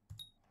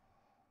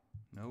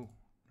 No,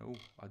 no,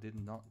 I did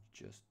not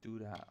just do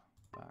that.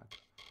 Back.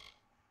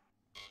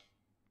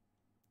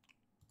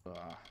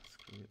 Ah,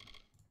 screw it.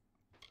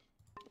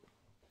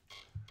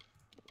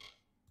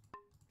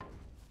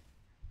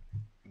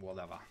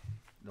 Whatever.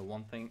 The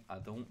one thing I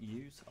don't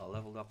use, I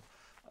leveled up.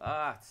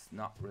 Ah, it's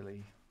not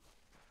really.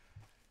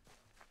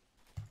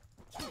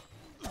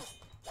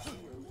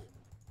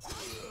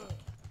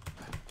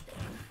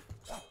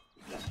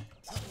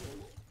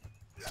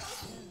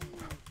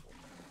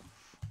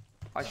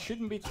 I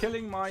shouldn't be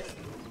killing my...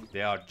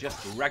 They are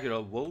just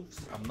regular wolves.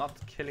 I'm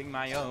not killing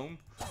my own.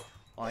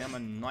 I am a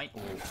night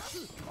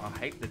wolf. I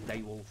hate the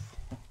day wolf.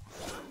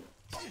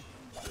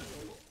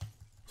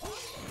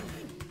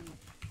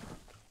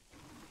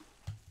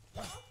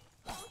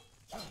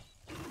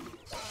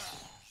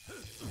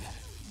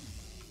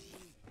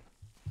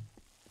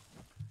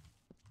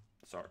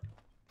 Sorry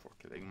for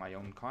killing my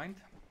own kind.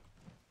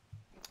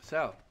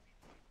 So,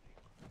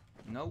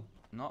 nope,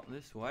 not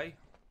this way.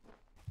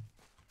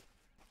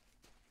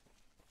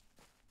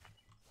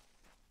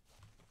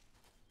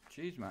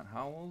 Jeez, man,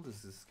 how old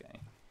is this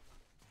game?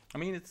 I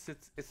mean, it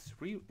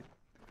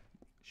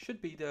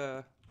should be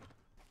the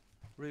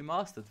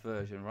remastered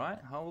version, right?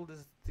 How old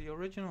is the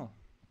original?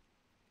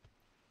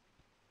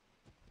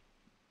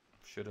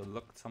 Should have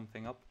looked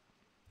something up.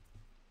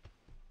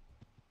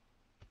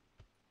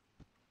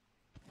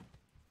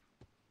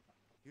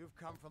 You've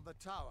come from the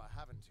tower,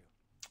 haven't you?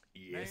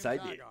 Yes, Name's I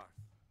did. Agarth.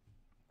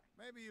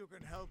 Maybe you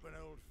can help an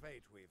old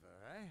fate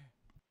weaver, eh?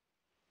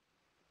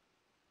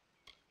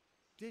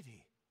 Did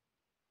he?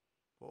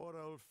 Poor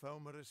old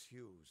Fomerus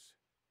Hughes.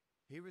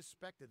 He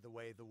respected the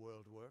way the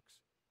world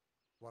works.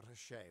 What a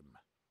shame.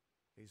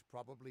 He's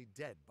probably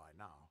dead by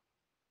now.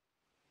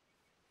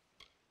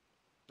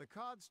 The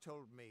cards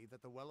told me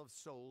that the Well of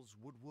Souls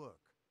would work,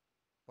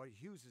 but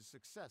Hughes's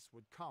success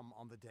would come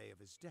on the day of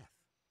his death.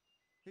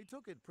 He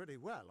took it pretty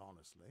well,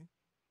 honestly,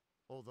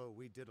 although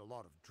we did a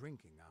lot of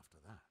drinking after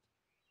that.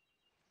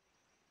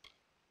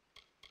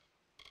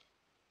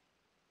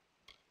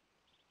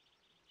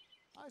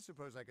 I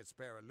suppose I could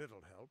spare a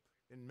little help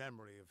in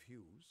memory of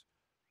Hughes.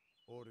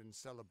 or in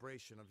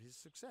celebration of his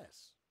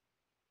success.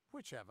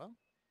 Whichever.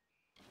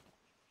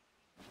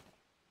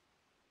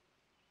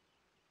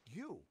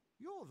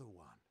 You're the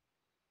one.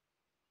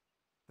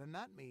 Then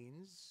that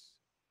means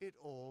it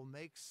all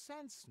makes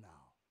sense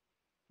now.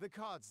 The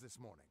cards this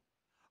morning.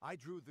 I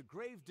drew the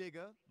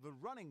Gravedigger, the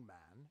Running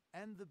Man,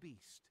 and the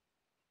Beast.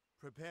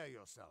 Prepare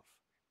yourself.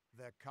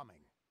 They're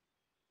coming.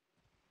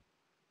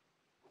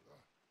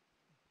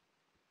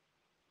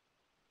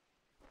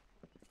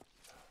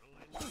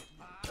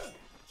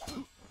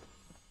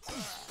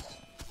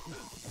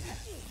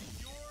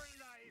 Your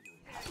life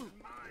is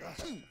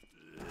mine!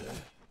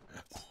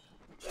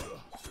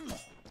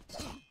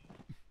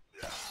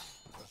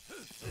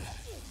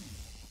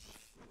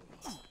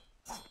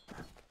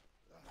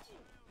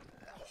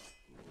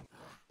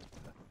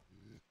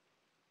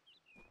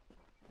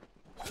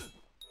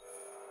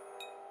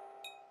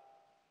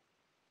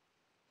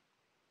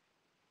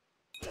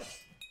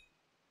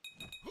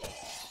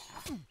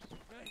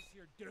 Face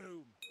your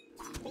doom.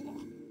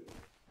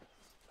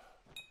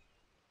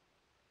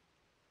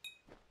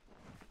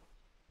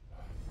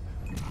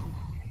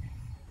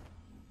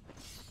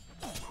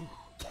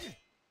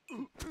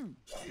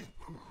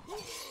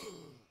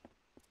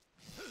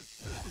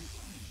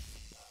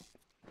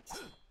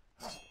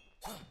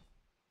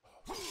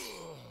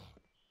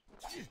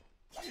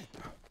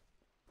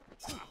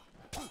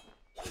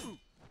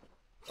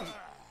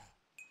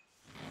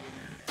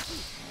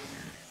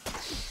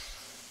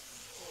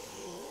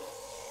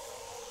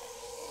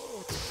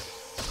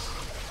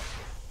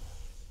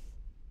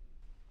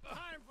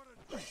 Time for the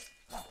drink.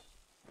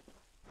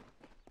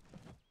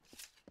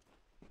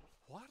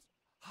 What?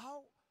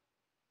 How?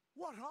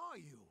 What are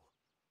you?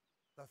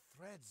 The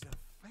threads of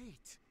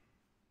fate.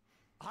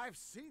 I've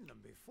seen them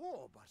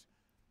before, but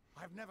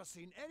I've never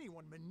seen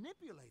anyone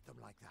manipulate them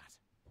like that.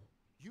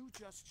 You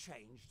just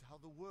changed how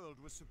the world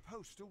was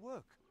supposed to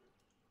work.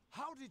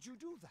 How did you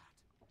do that?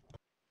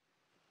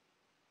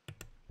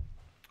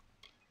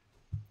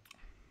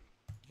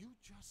 You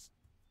just...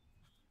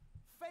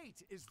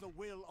 Fate is the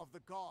will of the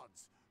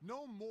gods.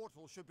 No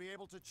mortal should be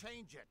able to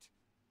change it.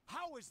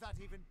 How is that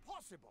even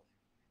possible?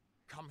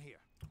 Come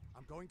here.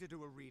 I'm going to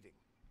do a reading.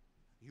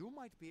 You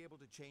might be able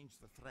to change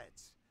the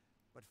threads,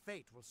 but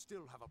fate will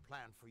still have a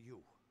plan for you.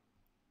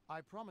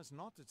 I promise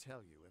not to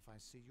tell you if I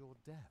see your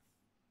death.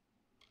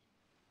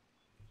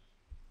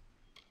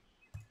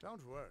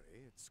 Don't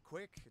worry, it's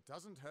quick, it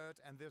doesn't hurt,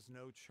 and there's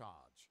no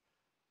charge.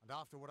 And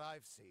after what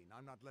I've seen,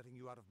 I'm not letting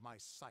you out of my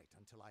sight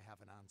until I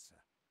have an answer.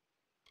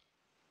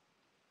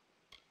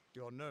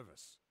 You're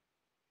nervous.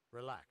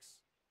 Relax.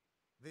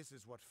 This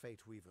is what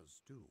Fate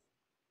Weavers do.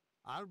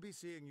 I'll be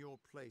seeing your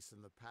place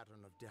in the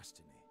pattern of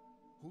destiny.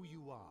 Who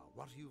you are,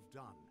 what you've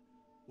done,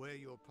 where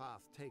your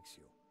path takes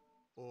you.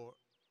 Or,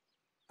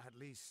 at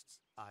least,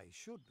 I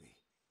should be.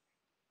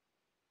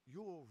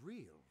 You're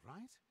real,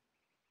 right?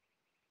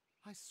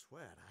 I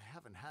swear I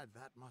haven't had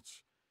that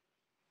much.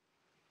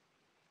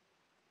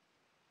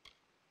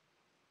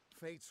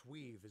 Fate's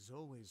weave is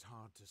always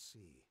hard to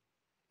see.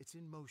 It's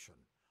in motion,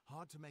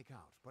 hard to make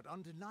out, but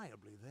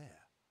undeniably there.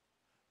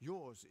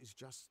 Yours is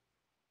just...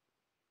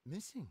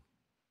 missing.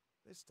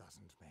 This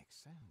doesn't make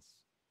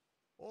sense.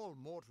 All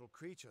mortal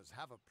creatures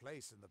have a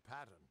place in the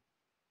pattern.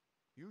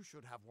 You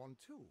should have one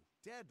too,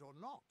 dead or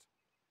not.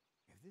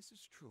 If this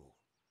is true,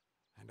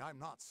 and I'm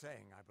not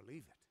saying I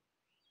believe it,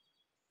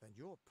 then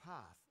your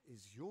path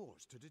is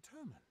yours to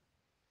determine.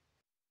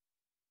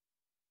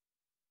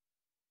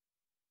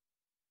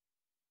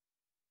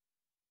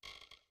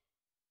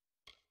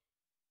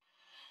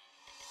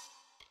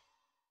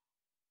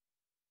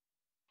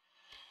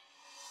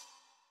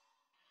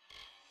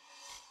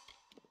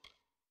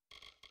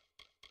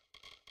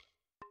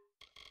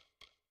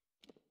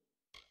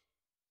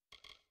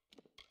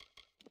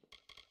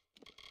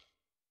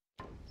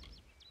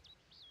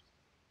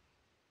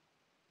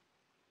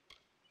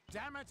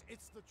 Damn it,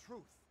 it's the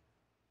truth.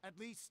 At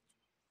least,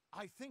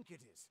 I think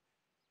it is.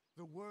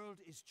 The world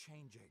is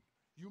changing.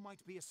 You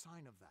might be a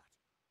sign of that.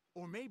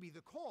 Or maybe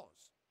the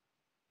cause.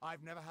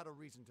 I've never had a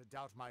reason to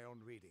doubt my own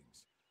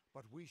readings,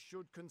 but we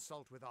should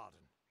consult with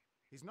Arden.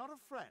 He's not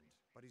a friend,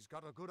 but he's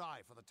got a good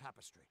eye for the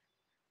tapestry.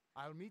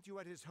 I'll meet you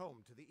at his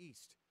home to the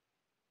east.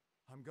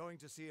 I'm going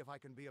to see if I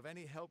can be of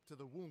any help to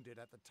the wounded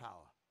at the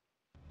tower.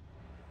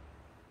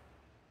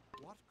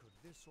 What could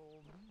this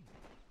all mean?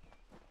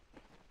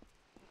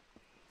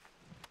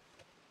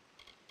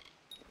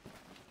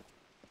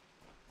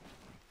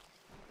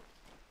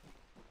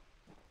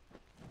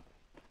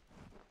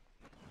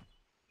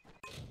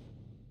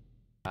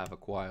 Have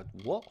acquired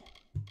what?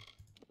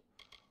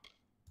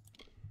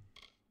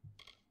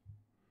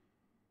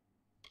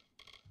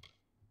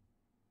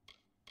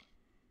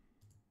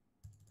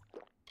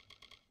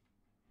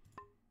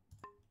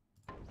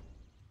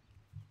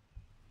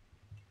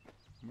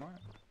 Right.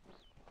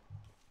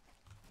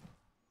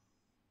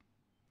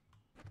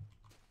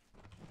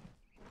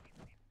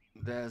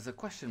 There's a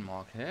question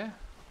mark here.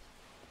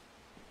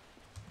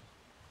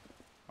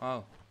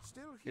 Oh,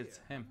 Still here. it's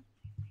him.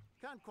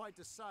 Can't quite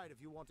decide if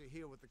you want to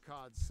hear what the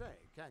cards say,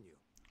 can you?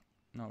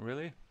 Not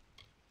really.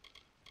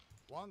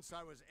 Once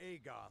I was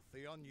Agarth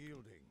the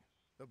Unyielding,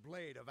 the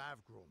Blade of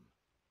Avgrum.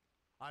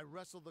 I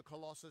wrestled the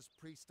Colossus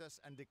priestess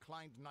and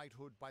declined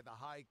knighthood by the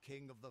High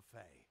King of the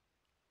Fae.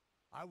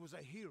 I was a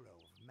hero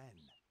of men,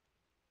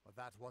 but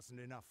that wasn't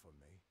enough for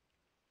me.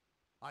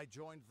 I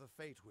joined the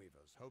Fate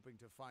Weavers, hoping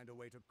to find a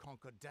way to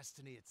conquer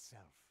destiny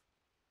itself.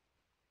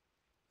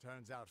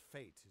 Turns out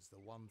fate is the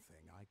one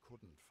thing I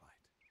couldn't fight.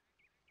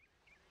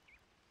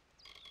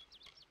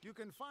 You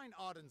can find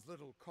Arden's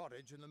little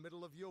cottage in the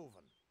middle of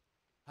Joven.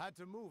 Had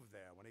to move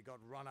there when he got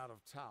run out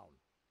of town.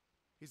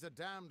 He's a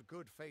damned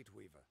good Fate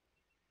Weaver,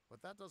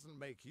 but that doesn't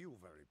make you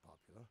very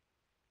popular.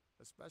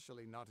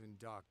 Especially not in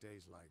dark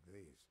days like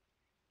these.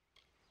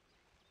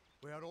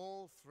 We are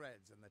all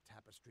threads in the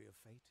tapestry of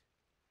fate.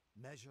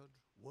 Measured,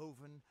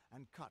 woven,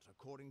 and cut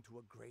according to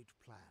a great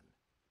plan.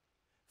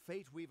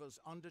 Fate Weavers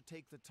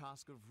undertake the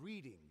task of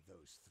reading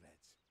those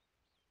threads.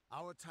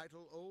 Our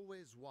title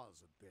always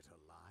was a bitter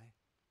lie,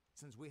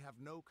 since we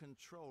have no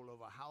control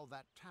over how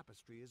that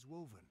tapestry is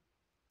woven.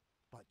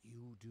 But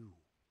you do.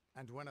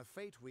 And when a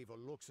Fate Weaver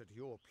looks at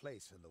your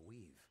place in the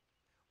weave,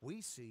 we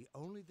see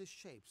only the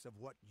shapes of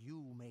what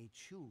you may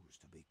choose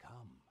to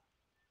become.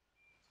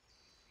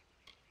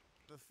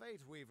 The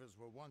Fate Weavers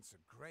were once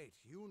a great,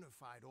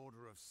 unified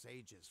order of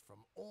sages from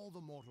all the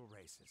mortal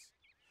races.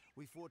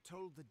 We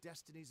foretold the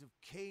destinies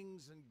of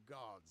kings and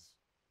gods.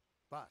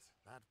 But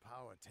that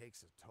power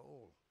takes a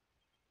toll.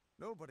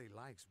 Nobody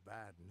likes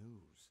bad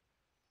news.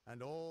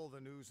 And all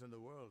the news in the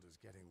world is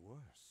getting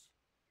worse.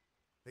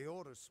 The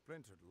Order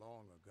splintered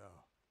long ago.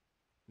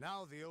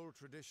 Now the old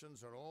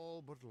traditions are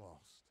all but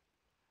lost.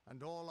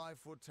 And all I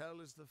foretell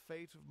is the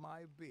fate of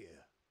my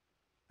beer.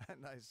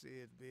 And I see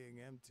it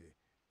being empty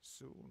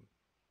soon.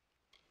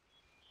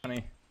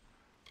 Funny.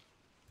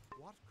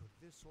 What could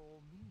this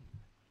all mean?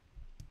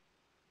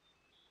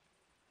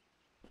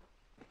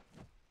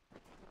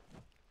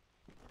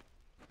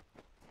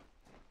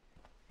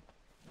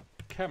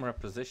 Camera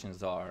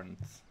positions aren't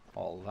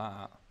all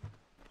that.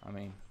 I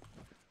mean,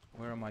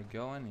 where am I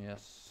going?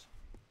 Yes.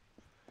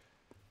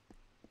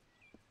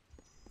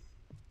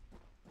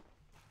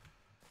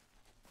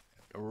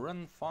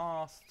 Run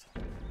fast.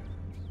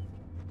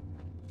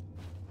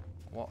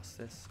 What's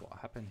this? What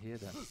happened here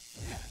then?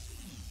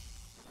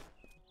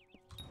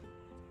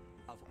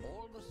 Of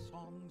all the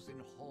songs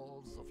in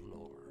halls of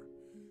lore,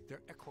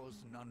 there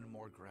echoes none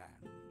more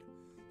grand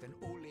than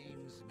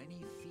Olain's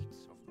many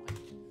feats of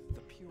might,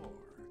 the pure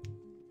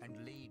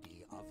and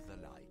lady of the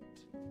light.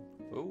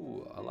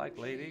 Ooh, I like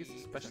ladies,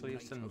 especially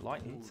if it's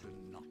enlightened.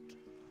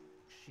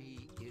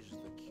 She is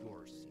the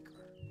cure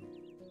seeker,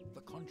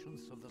 the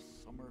conscience of the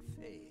summer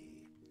fae.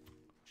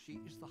 She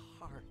is the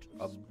heart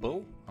of A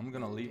bull? I'm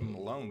gonna leave him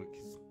alone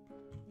because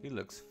he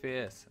looks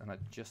fierce and I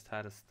just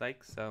had a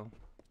steak, so...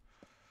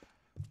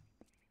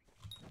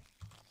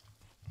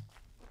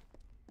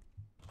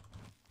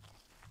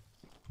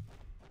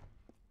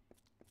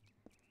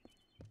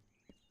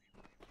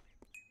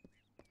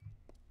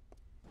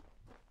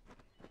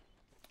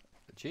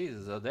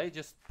 Jesus, are they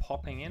just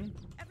popping in?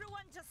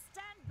 Everyone just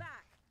stand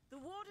back. The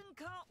warden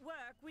can't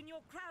work when you're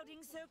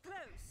crowding so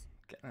close.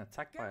 Getting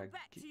attacked Go by a...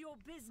 back to your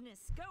business.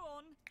 Go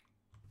on.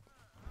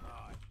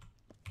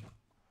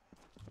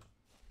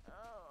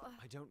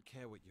 I don't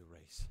care what you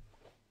race.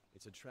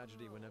 It's a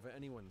tragedy whenever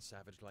anyone's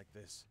savage like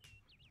this.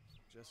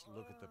 Just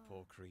look at the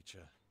poor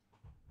creature.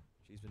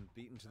 She's been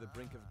beaten to the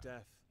brink of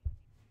death.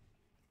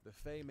 The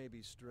Fae may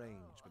be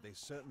strange, but they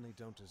certainly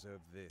don't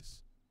deserve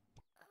this.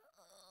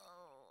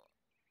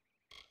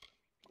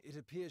 It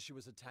appears she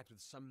was attacked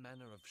with some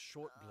manner of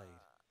short blade,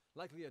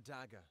 likely a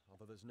dagger,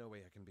 although there's no way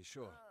I can be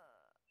sure.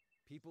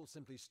 People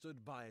simply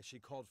stood by as she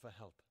called for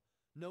help.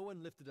 No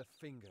one lifted a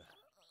finger.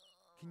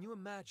 Can you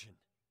imagine?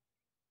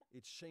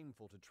 It's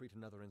shameful to treat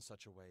another in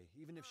such a way,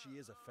 even if she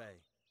is a Fae.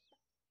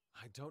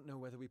 I don't know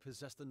whether we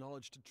possess the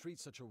knowledge to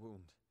treat such a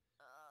wound.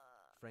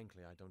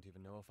 Frankly, I don't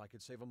even know if I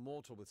could save a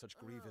mortal with such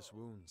grievous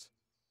wounds.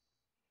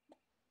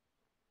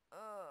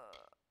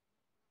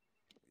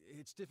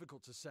 It's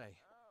difficult to say.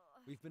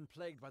 We've been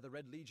plagued by the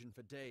Red Legion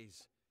for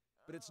days,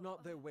 but it's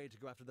not their way to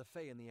go after the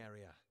Fae in the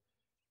area.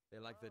 They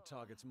like their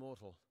targets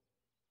mortal.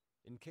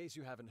 In case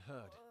you haven't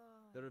heard,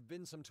 there have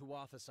been some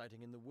Tuatha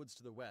sighting in the woods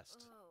to the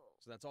west,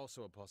 so that's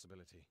also a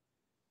possibility.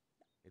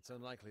 It's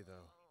unlikely,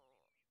 though.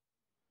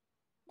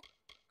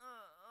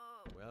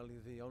 Well,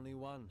 you're the only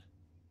one.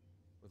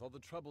 With all the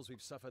troubles we've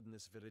suffered in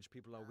this village,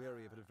 people are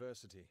weary of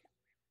adversity.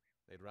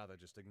 They'd rather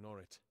just ignore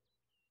it.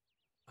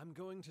 I'm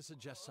going to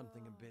suggest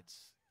something a bit...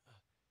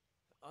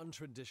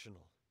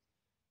 untraditional.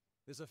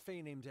 There's a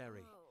Fae named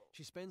Eri.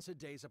 She spends her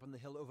days up on the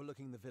hill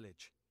overlooking the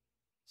village.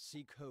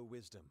 Seek her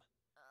wisdom.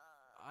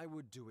 I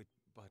would do it,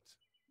 but...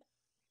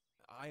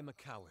 I am a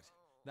coward.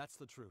 That's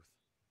the truth.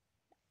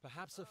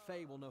 Perhaps a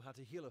Fae will know how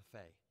to heal a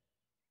Fae.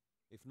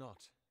 If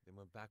not, then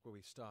we're back where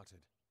we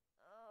started.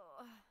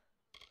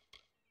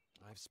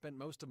 I've spent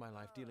most of my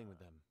life dealing with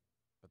them,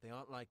 but they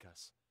aren't like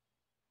us.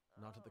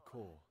 Not at the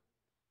core.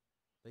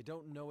 They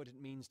don't know what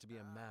it means to be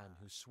a man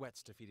who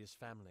sweats to feed his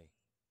family.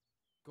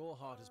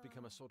 Goreheart has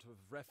become a sort of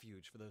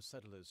refuge for those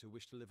settlers who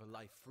wish to live a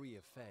life free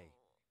of Fae.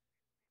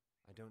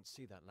 I don't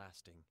see that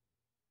lasting.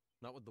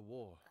 Not with the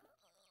war.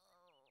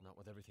 Not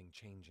with everything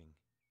changing.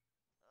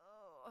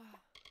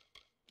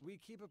 We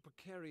keep a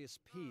precarious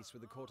peace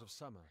with the Court of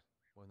Summer,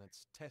 one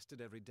that's tested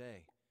every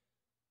day.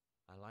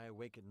 I lie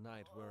awake at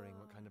night worrying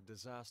what kind of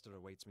disaster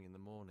awaits me in the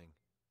morning.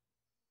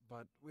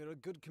 But we're a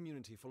good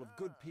community full of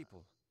good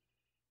people.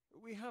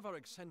 We have our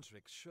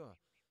eccentrics, sure,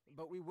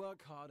 but we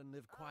work hard and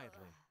live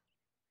quietly.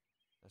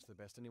 That's the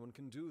best anyone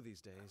can do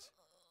these days.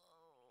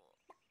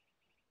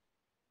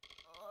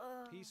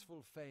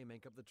 Peaceful Fae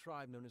make up the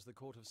tribe known as the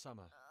Court of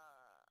Summer.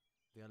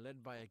 They are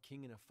led by a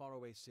king in a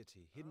faraway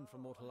city, hidden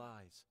from mortal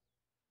eyes.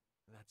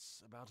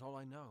 That's about all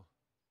I know.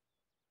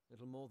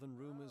 Little more than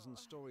rumors and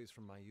stories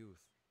from my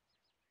youth.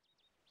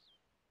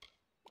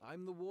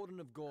 I'm the Warden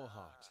of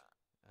Goreheart,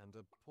 and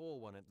a poor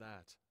one at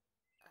that.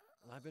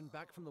 I've been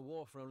back from the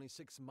war for only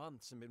 6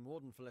 months and been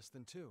Warden for less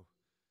than 2.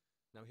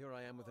 Now here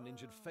I am with an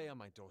injured Fae on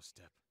my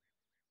doorstep.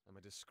 I'm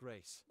a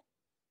disgrace.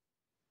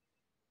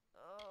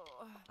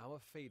 Our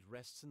fate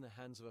rests in the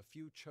hands of a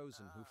few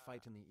chosen who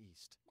fight in the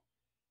east.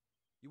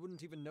 You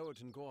wouldn't even know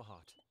it in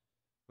Goreheart.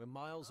 We're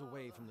miles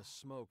away from the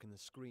smoke and the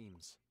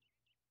screams.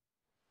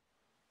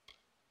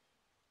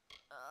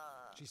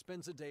 She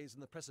spends her days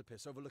in the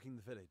precipice overlooking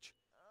the village.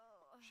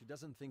 She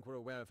doesn't think we're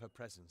aware of her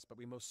presence, but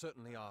we most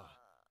certainly are.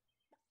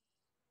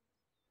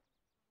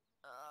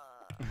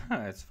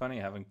 It's funny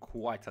having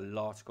quite a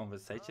large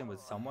conversation with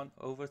someone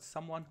over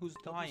someone who's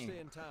dying. Stay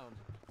in town.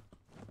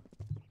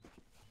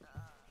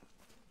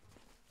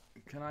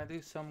 Can I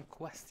do some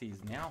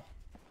questies now?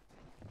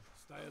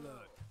 Stay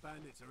alert.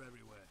 Bandits are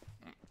everywhere.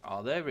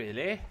 Are they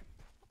really?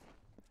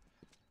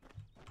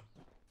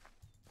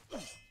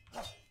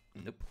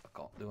 Nope, I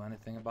can't do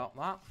anything about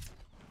that.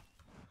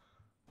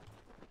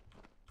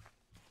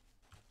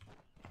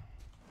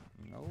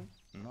 No,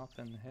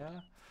 nothing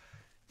here.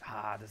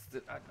 I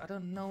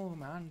don't know,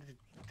 man. They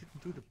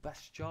didn't do the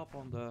best job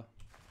on the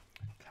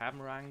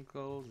camera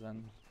angles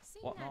and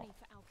whatnot.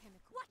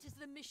 What is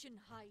the mission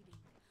hiding?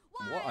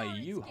 What are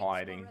you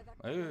hiding?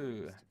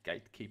 Oh,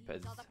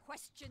 gatekeepers. These are the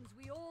questions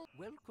we all...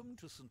 Welcome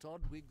to St.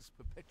 Odwig's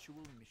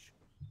perpetual mission.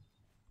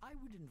 I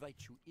would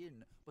invite you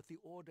in, but the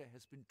Order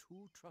has been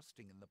too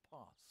trusting in the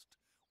past.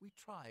 We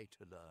try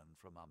to learn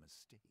from our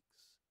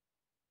mistakes.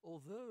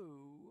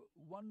 Although,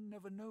 one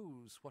never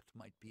knows what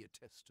might be a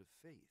test of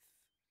faith.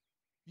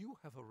 You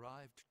have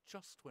arrived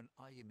just when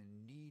I am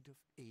in need of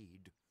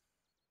aid,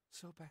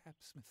 so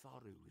perhaps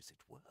Mitharu is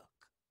at work.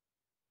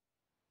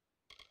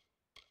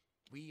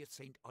 We at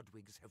St.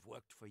 Odwig's have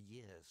worked for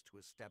years to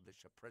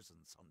establish a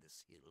presence on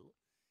this hill.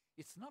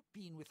 It's not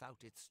been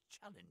without its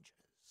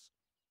challenges.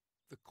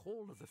 The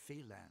call of the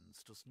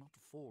Feylands does not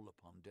fall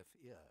upon deaf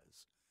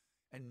ears,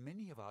 and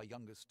many of our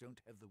youngest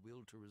don't have the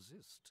will to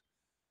resist.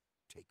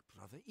 Take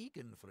Brother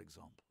Egan, for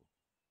example.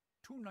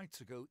 2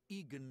 nights ago,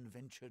 Egan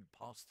ventured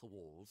past the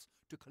walls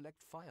to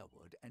collect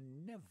firewood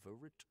and never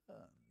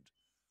returned.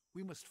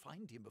 We must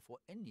find him before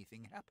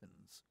anything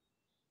happens.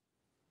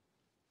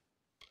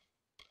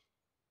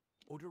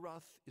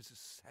 Oderath is a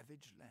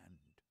savage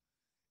land.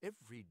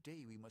 Every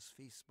day we must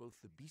face both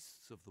the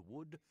beasts of the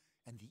wood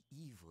and the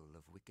evil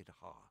of wicked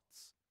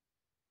hearts.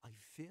 I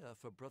fear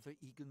for Brother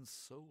Egan's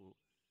soul.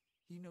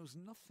 He knows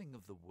nothing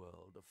of the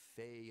world of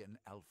Fey and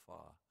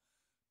Alpha,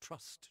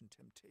 trust and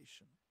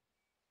temptation.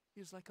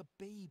 He is like a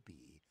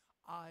baby,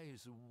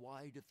 eyes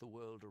wide at the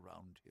world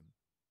around him.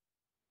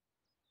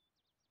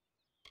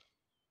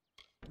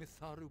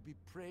 Mitharu be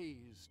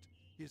praised,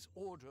 his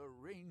order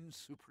reigns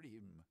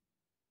supreme.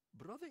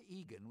 Brother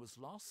Egan was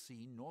last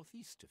seen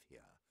northeast of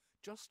here,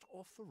 just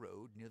off the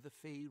road near the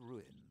Fey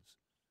ruins.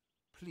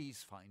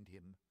 Please find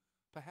him.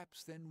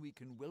 Perhaps then we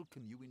can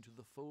welcome you into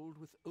the fold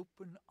with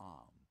open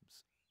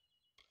arms.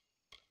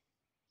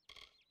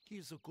 He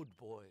is a good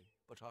boy,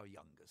 but our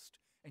youngest,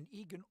 and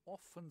Egan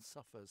often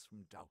suffers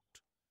from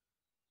doubt.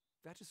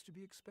 That is to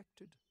be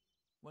expected.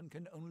 One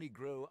can only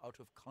grow out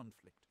of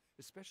conflict,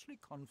 especially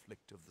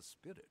conflict of the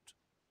spirit.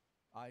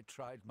 I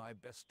tried my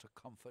best to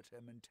comfort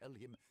him and tell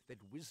him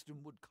that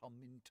wisdom would come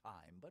in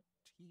time, but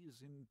he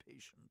is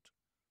impatient,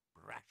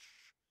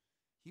 brash.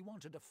 He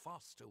wanted a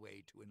faster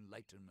way to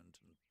enlightenment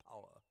and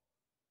power.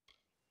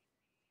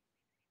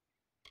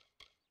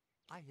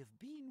 I have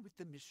been with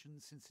the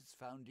mission since its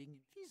founding.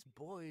 These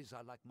boys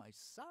are like my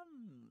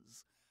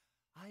sons.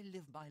 I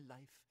live my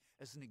life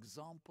as an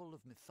example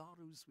of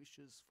Mitharu's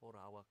wishes for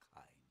our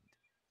kind.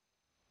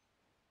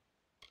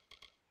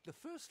 The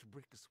first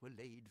bricks were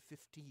laid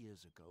 50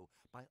 years ago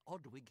by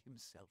Odwig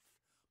himself,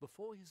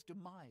 before his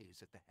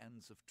demise at the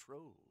hands of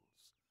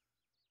trolls.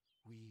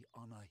 We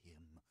honor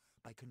him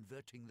by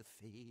converting the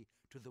Fae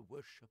to the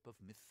worship of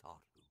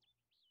Mitharu.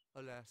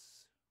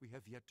 Alas, we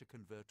have yet to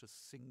convert a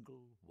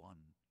single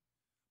one,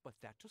 but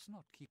that does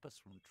not keep us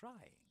from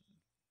trying.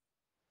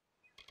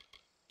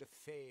 The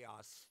Fae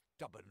are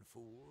stubborn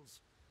fools.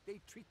 They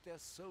treat their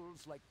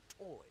souls like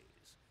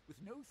toys,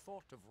 with no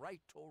thought of right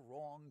or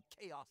wrong,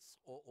 chaos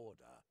or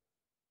order.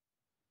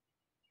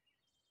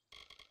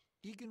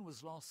 Egan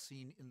was last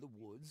seen in the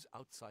woods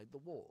outside the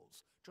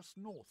walls, just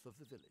north of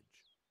the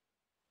village.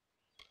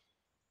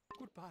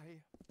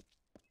 Goodbye.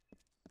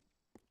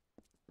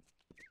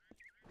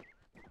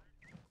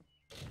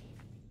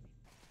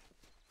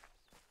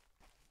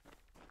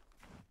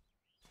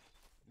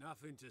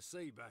 Nothing to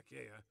see back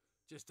here.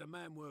 Just a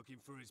man working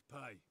for his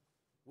pay.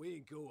 We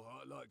in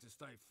Gorhart like to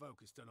stay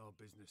focused on our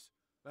business.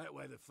 That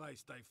way the Fae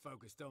stay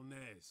focused on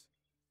theirs.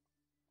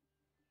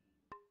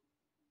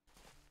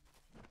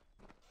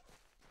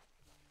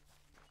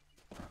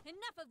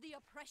 Enough of the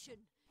oppression!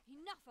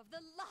 Enough of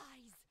the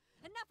lies!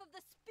 Enough of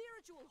the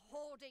spiritual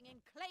hoarding and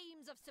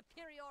claims of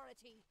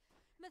superiority!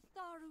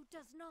 Matharu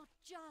does not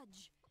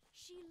judge.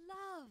 She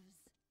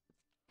loves.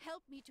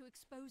 Help me to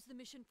expose the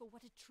mission for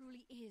what it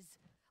truly is.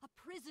 A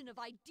prison of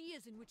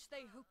ideas in which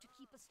they hope to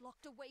keep us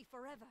locked away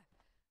forever.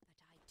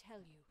 But I tell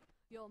you,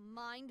 your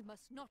mind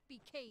must not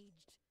be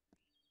caged.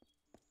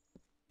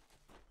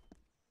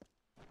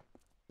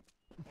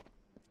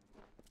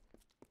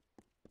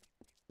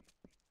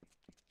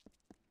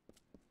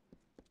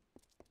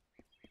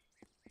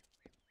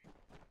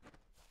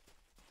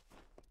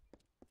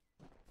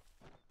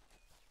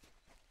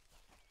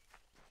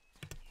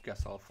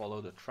 Guess I'll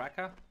follow the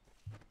tracker.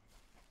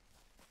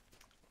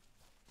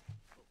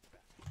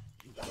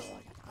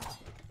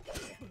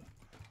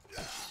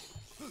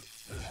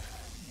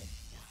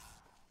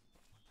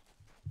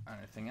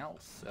 Anything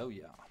else? Oh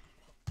yeah.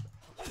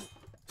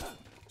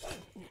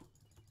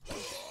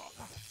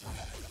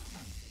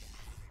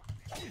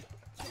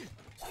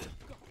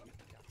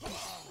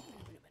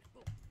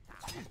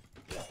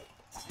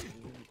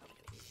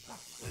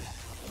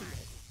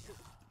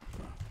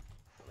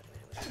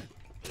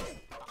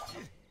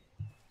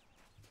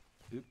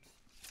 Oops.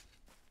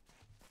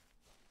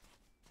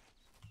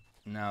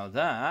 Now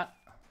that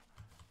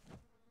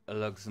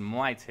looks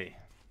mighty,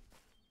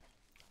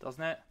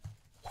 doesn't it?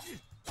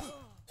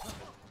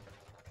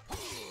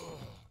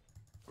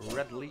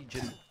 Red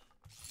Legion.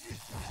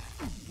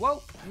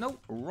 Whoa, no,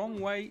 wrong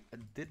way. I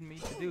didn't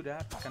mean to do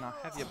that. Can I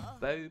have your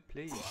bow,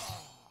 please?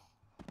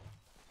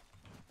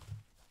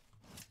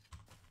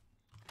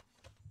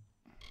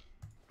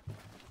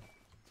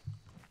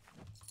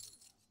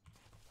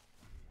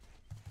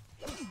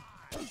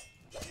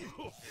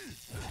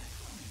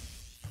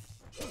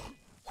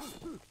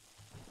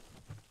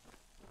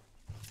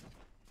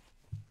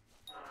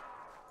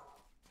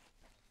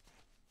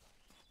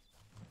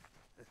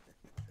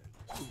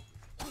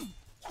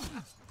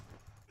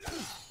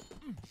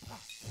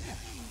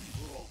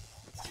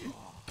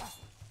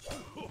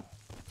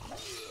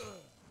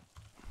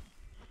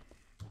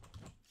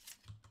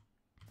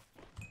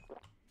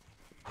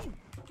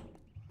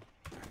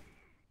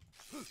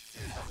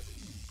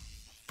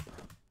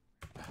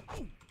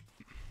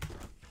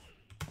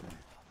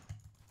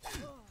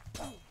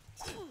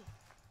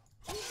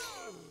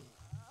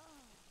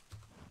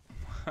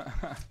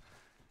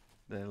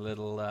 The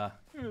little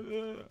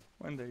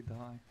when they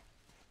die.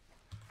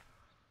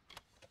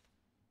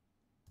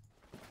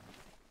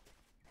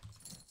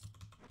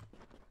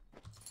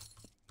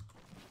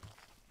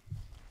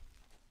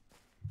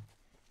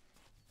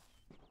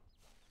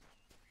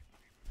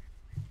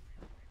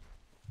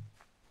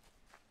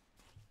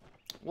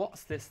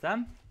 What's this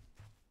then?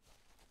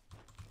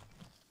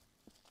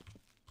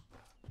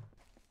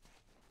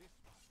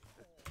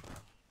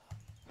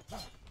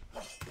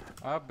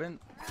 I've been...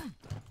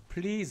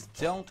 Please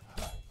don't...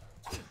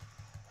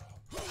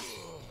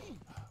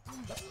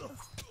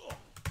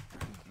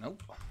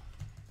 Nope.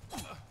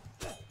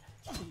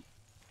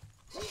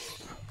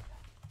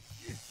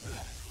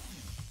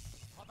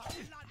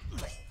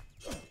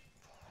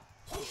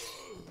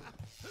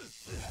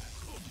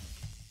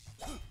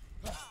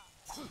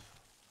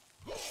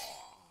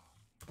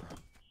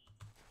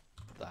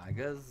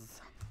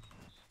 Daggers.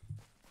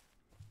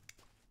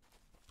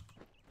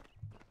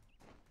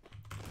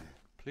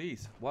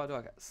 Please, why do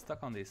I get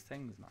stuck on these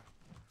things, man?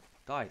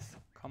 Dice,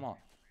 come on.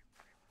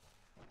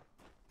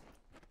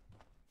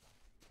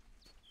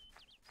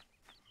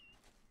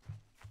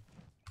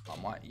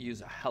 I might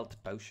use a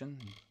health potion.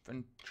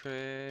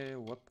 Inventory,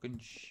 what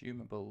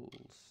consumables?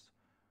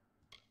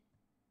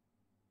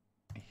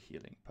 A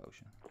healing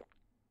potion.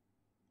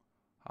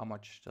 How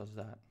much does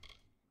that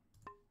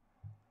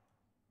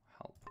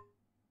help?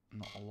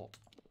 Not a lot.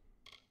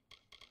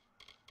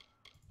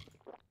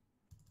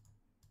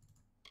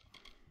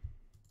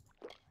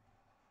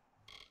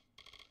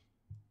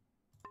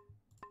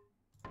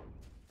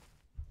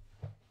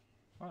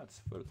 Oh,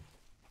 it's full.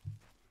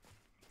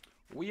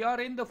 We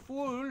are in the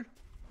full.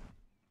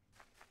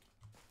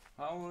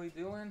 How are we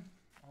doing?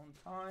 On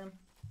time?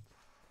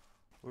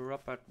 We're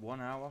up at 1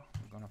 hour.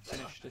 We're gonna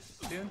finish this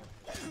soon.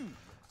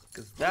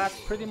 Because that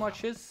pretty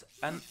much is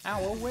an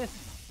hour with.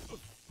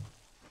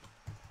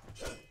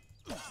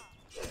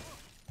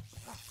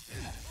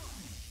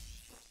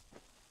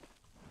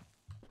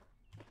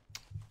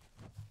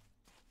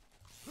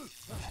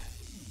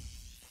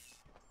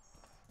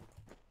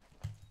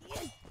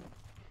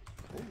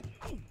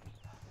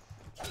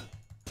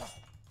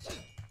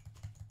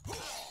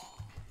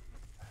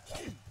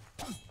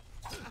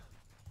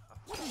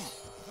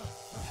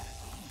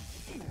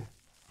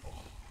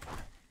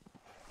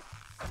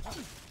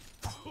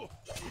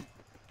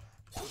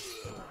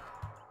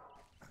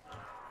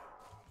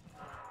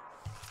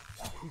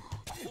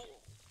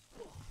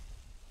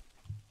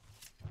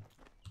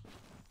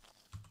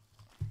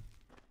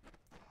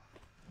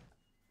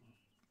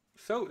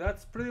 So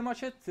that's pretty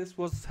much it. This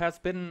has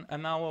been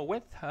an hour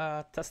with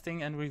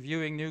testing and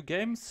reviewing new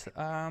games.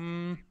 I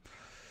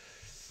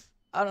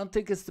don't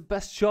think it's the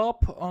best job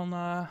on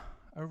a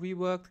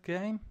reworked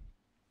game.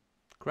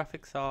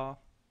 Graphics are,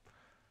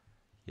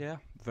 yeah,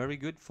 very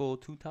good for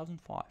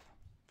 2005.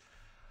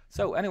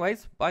 So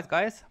anyways, bye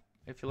guys.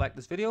 If you like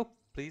this video,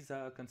 please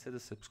consider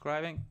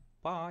subscribing.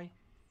 Bye.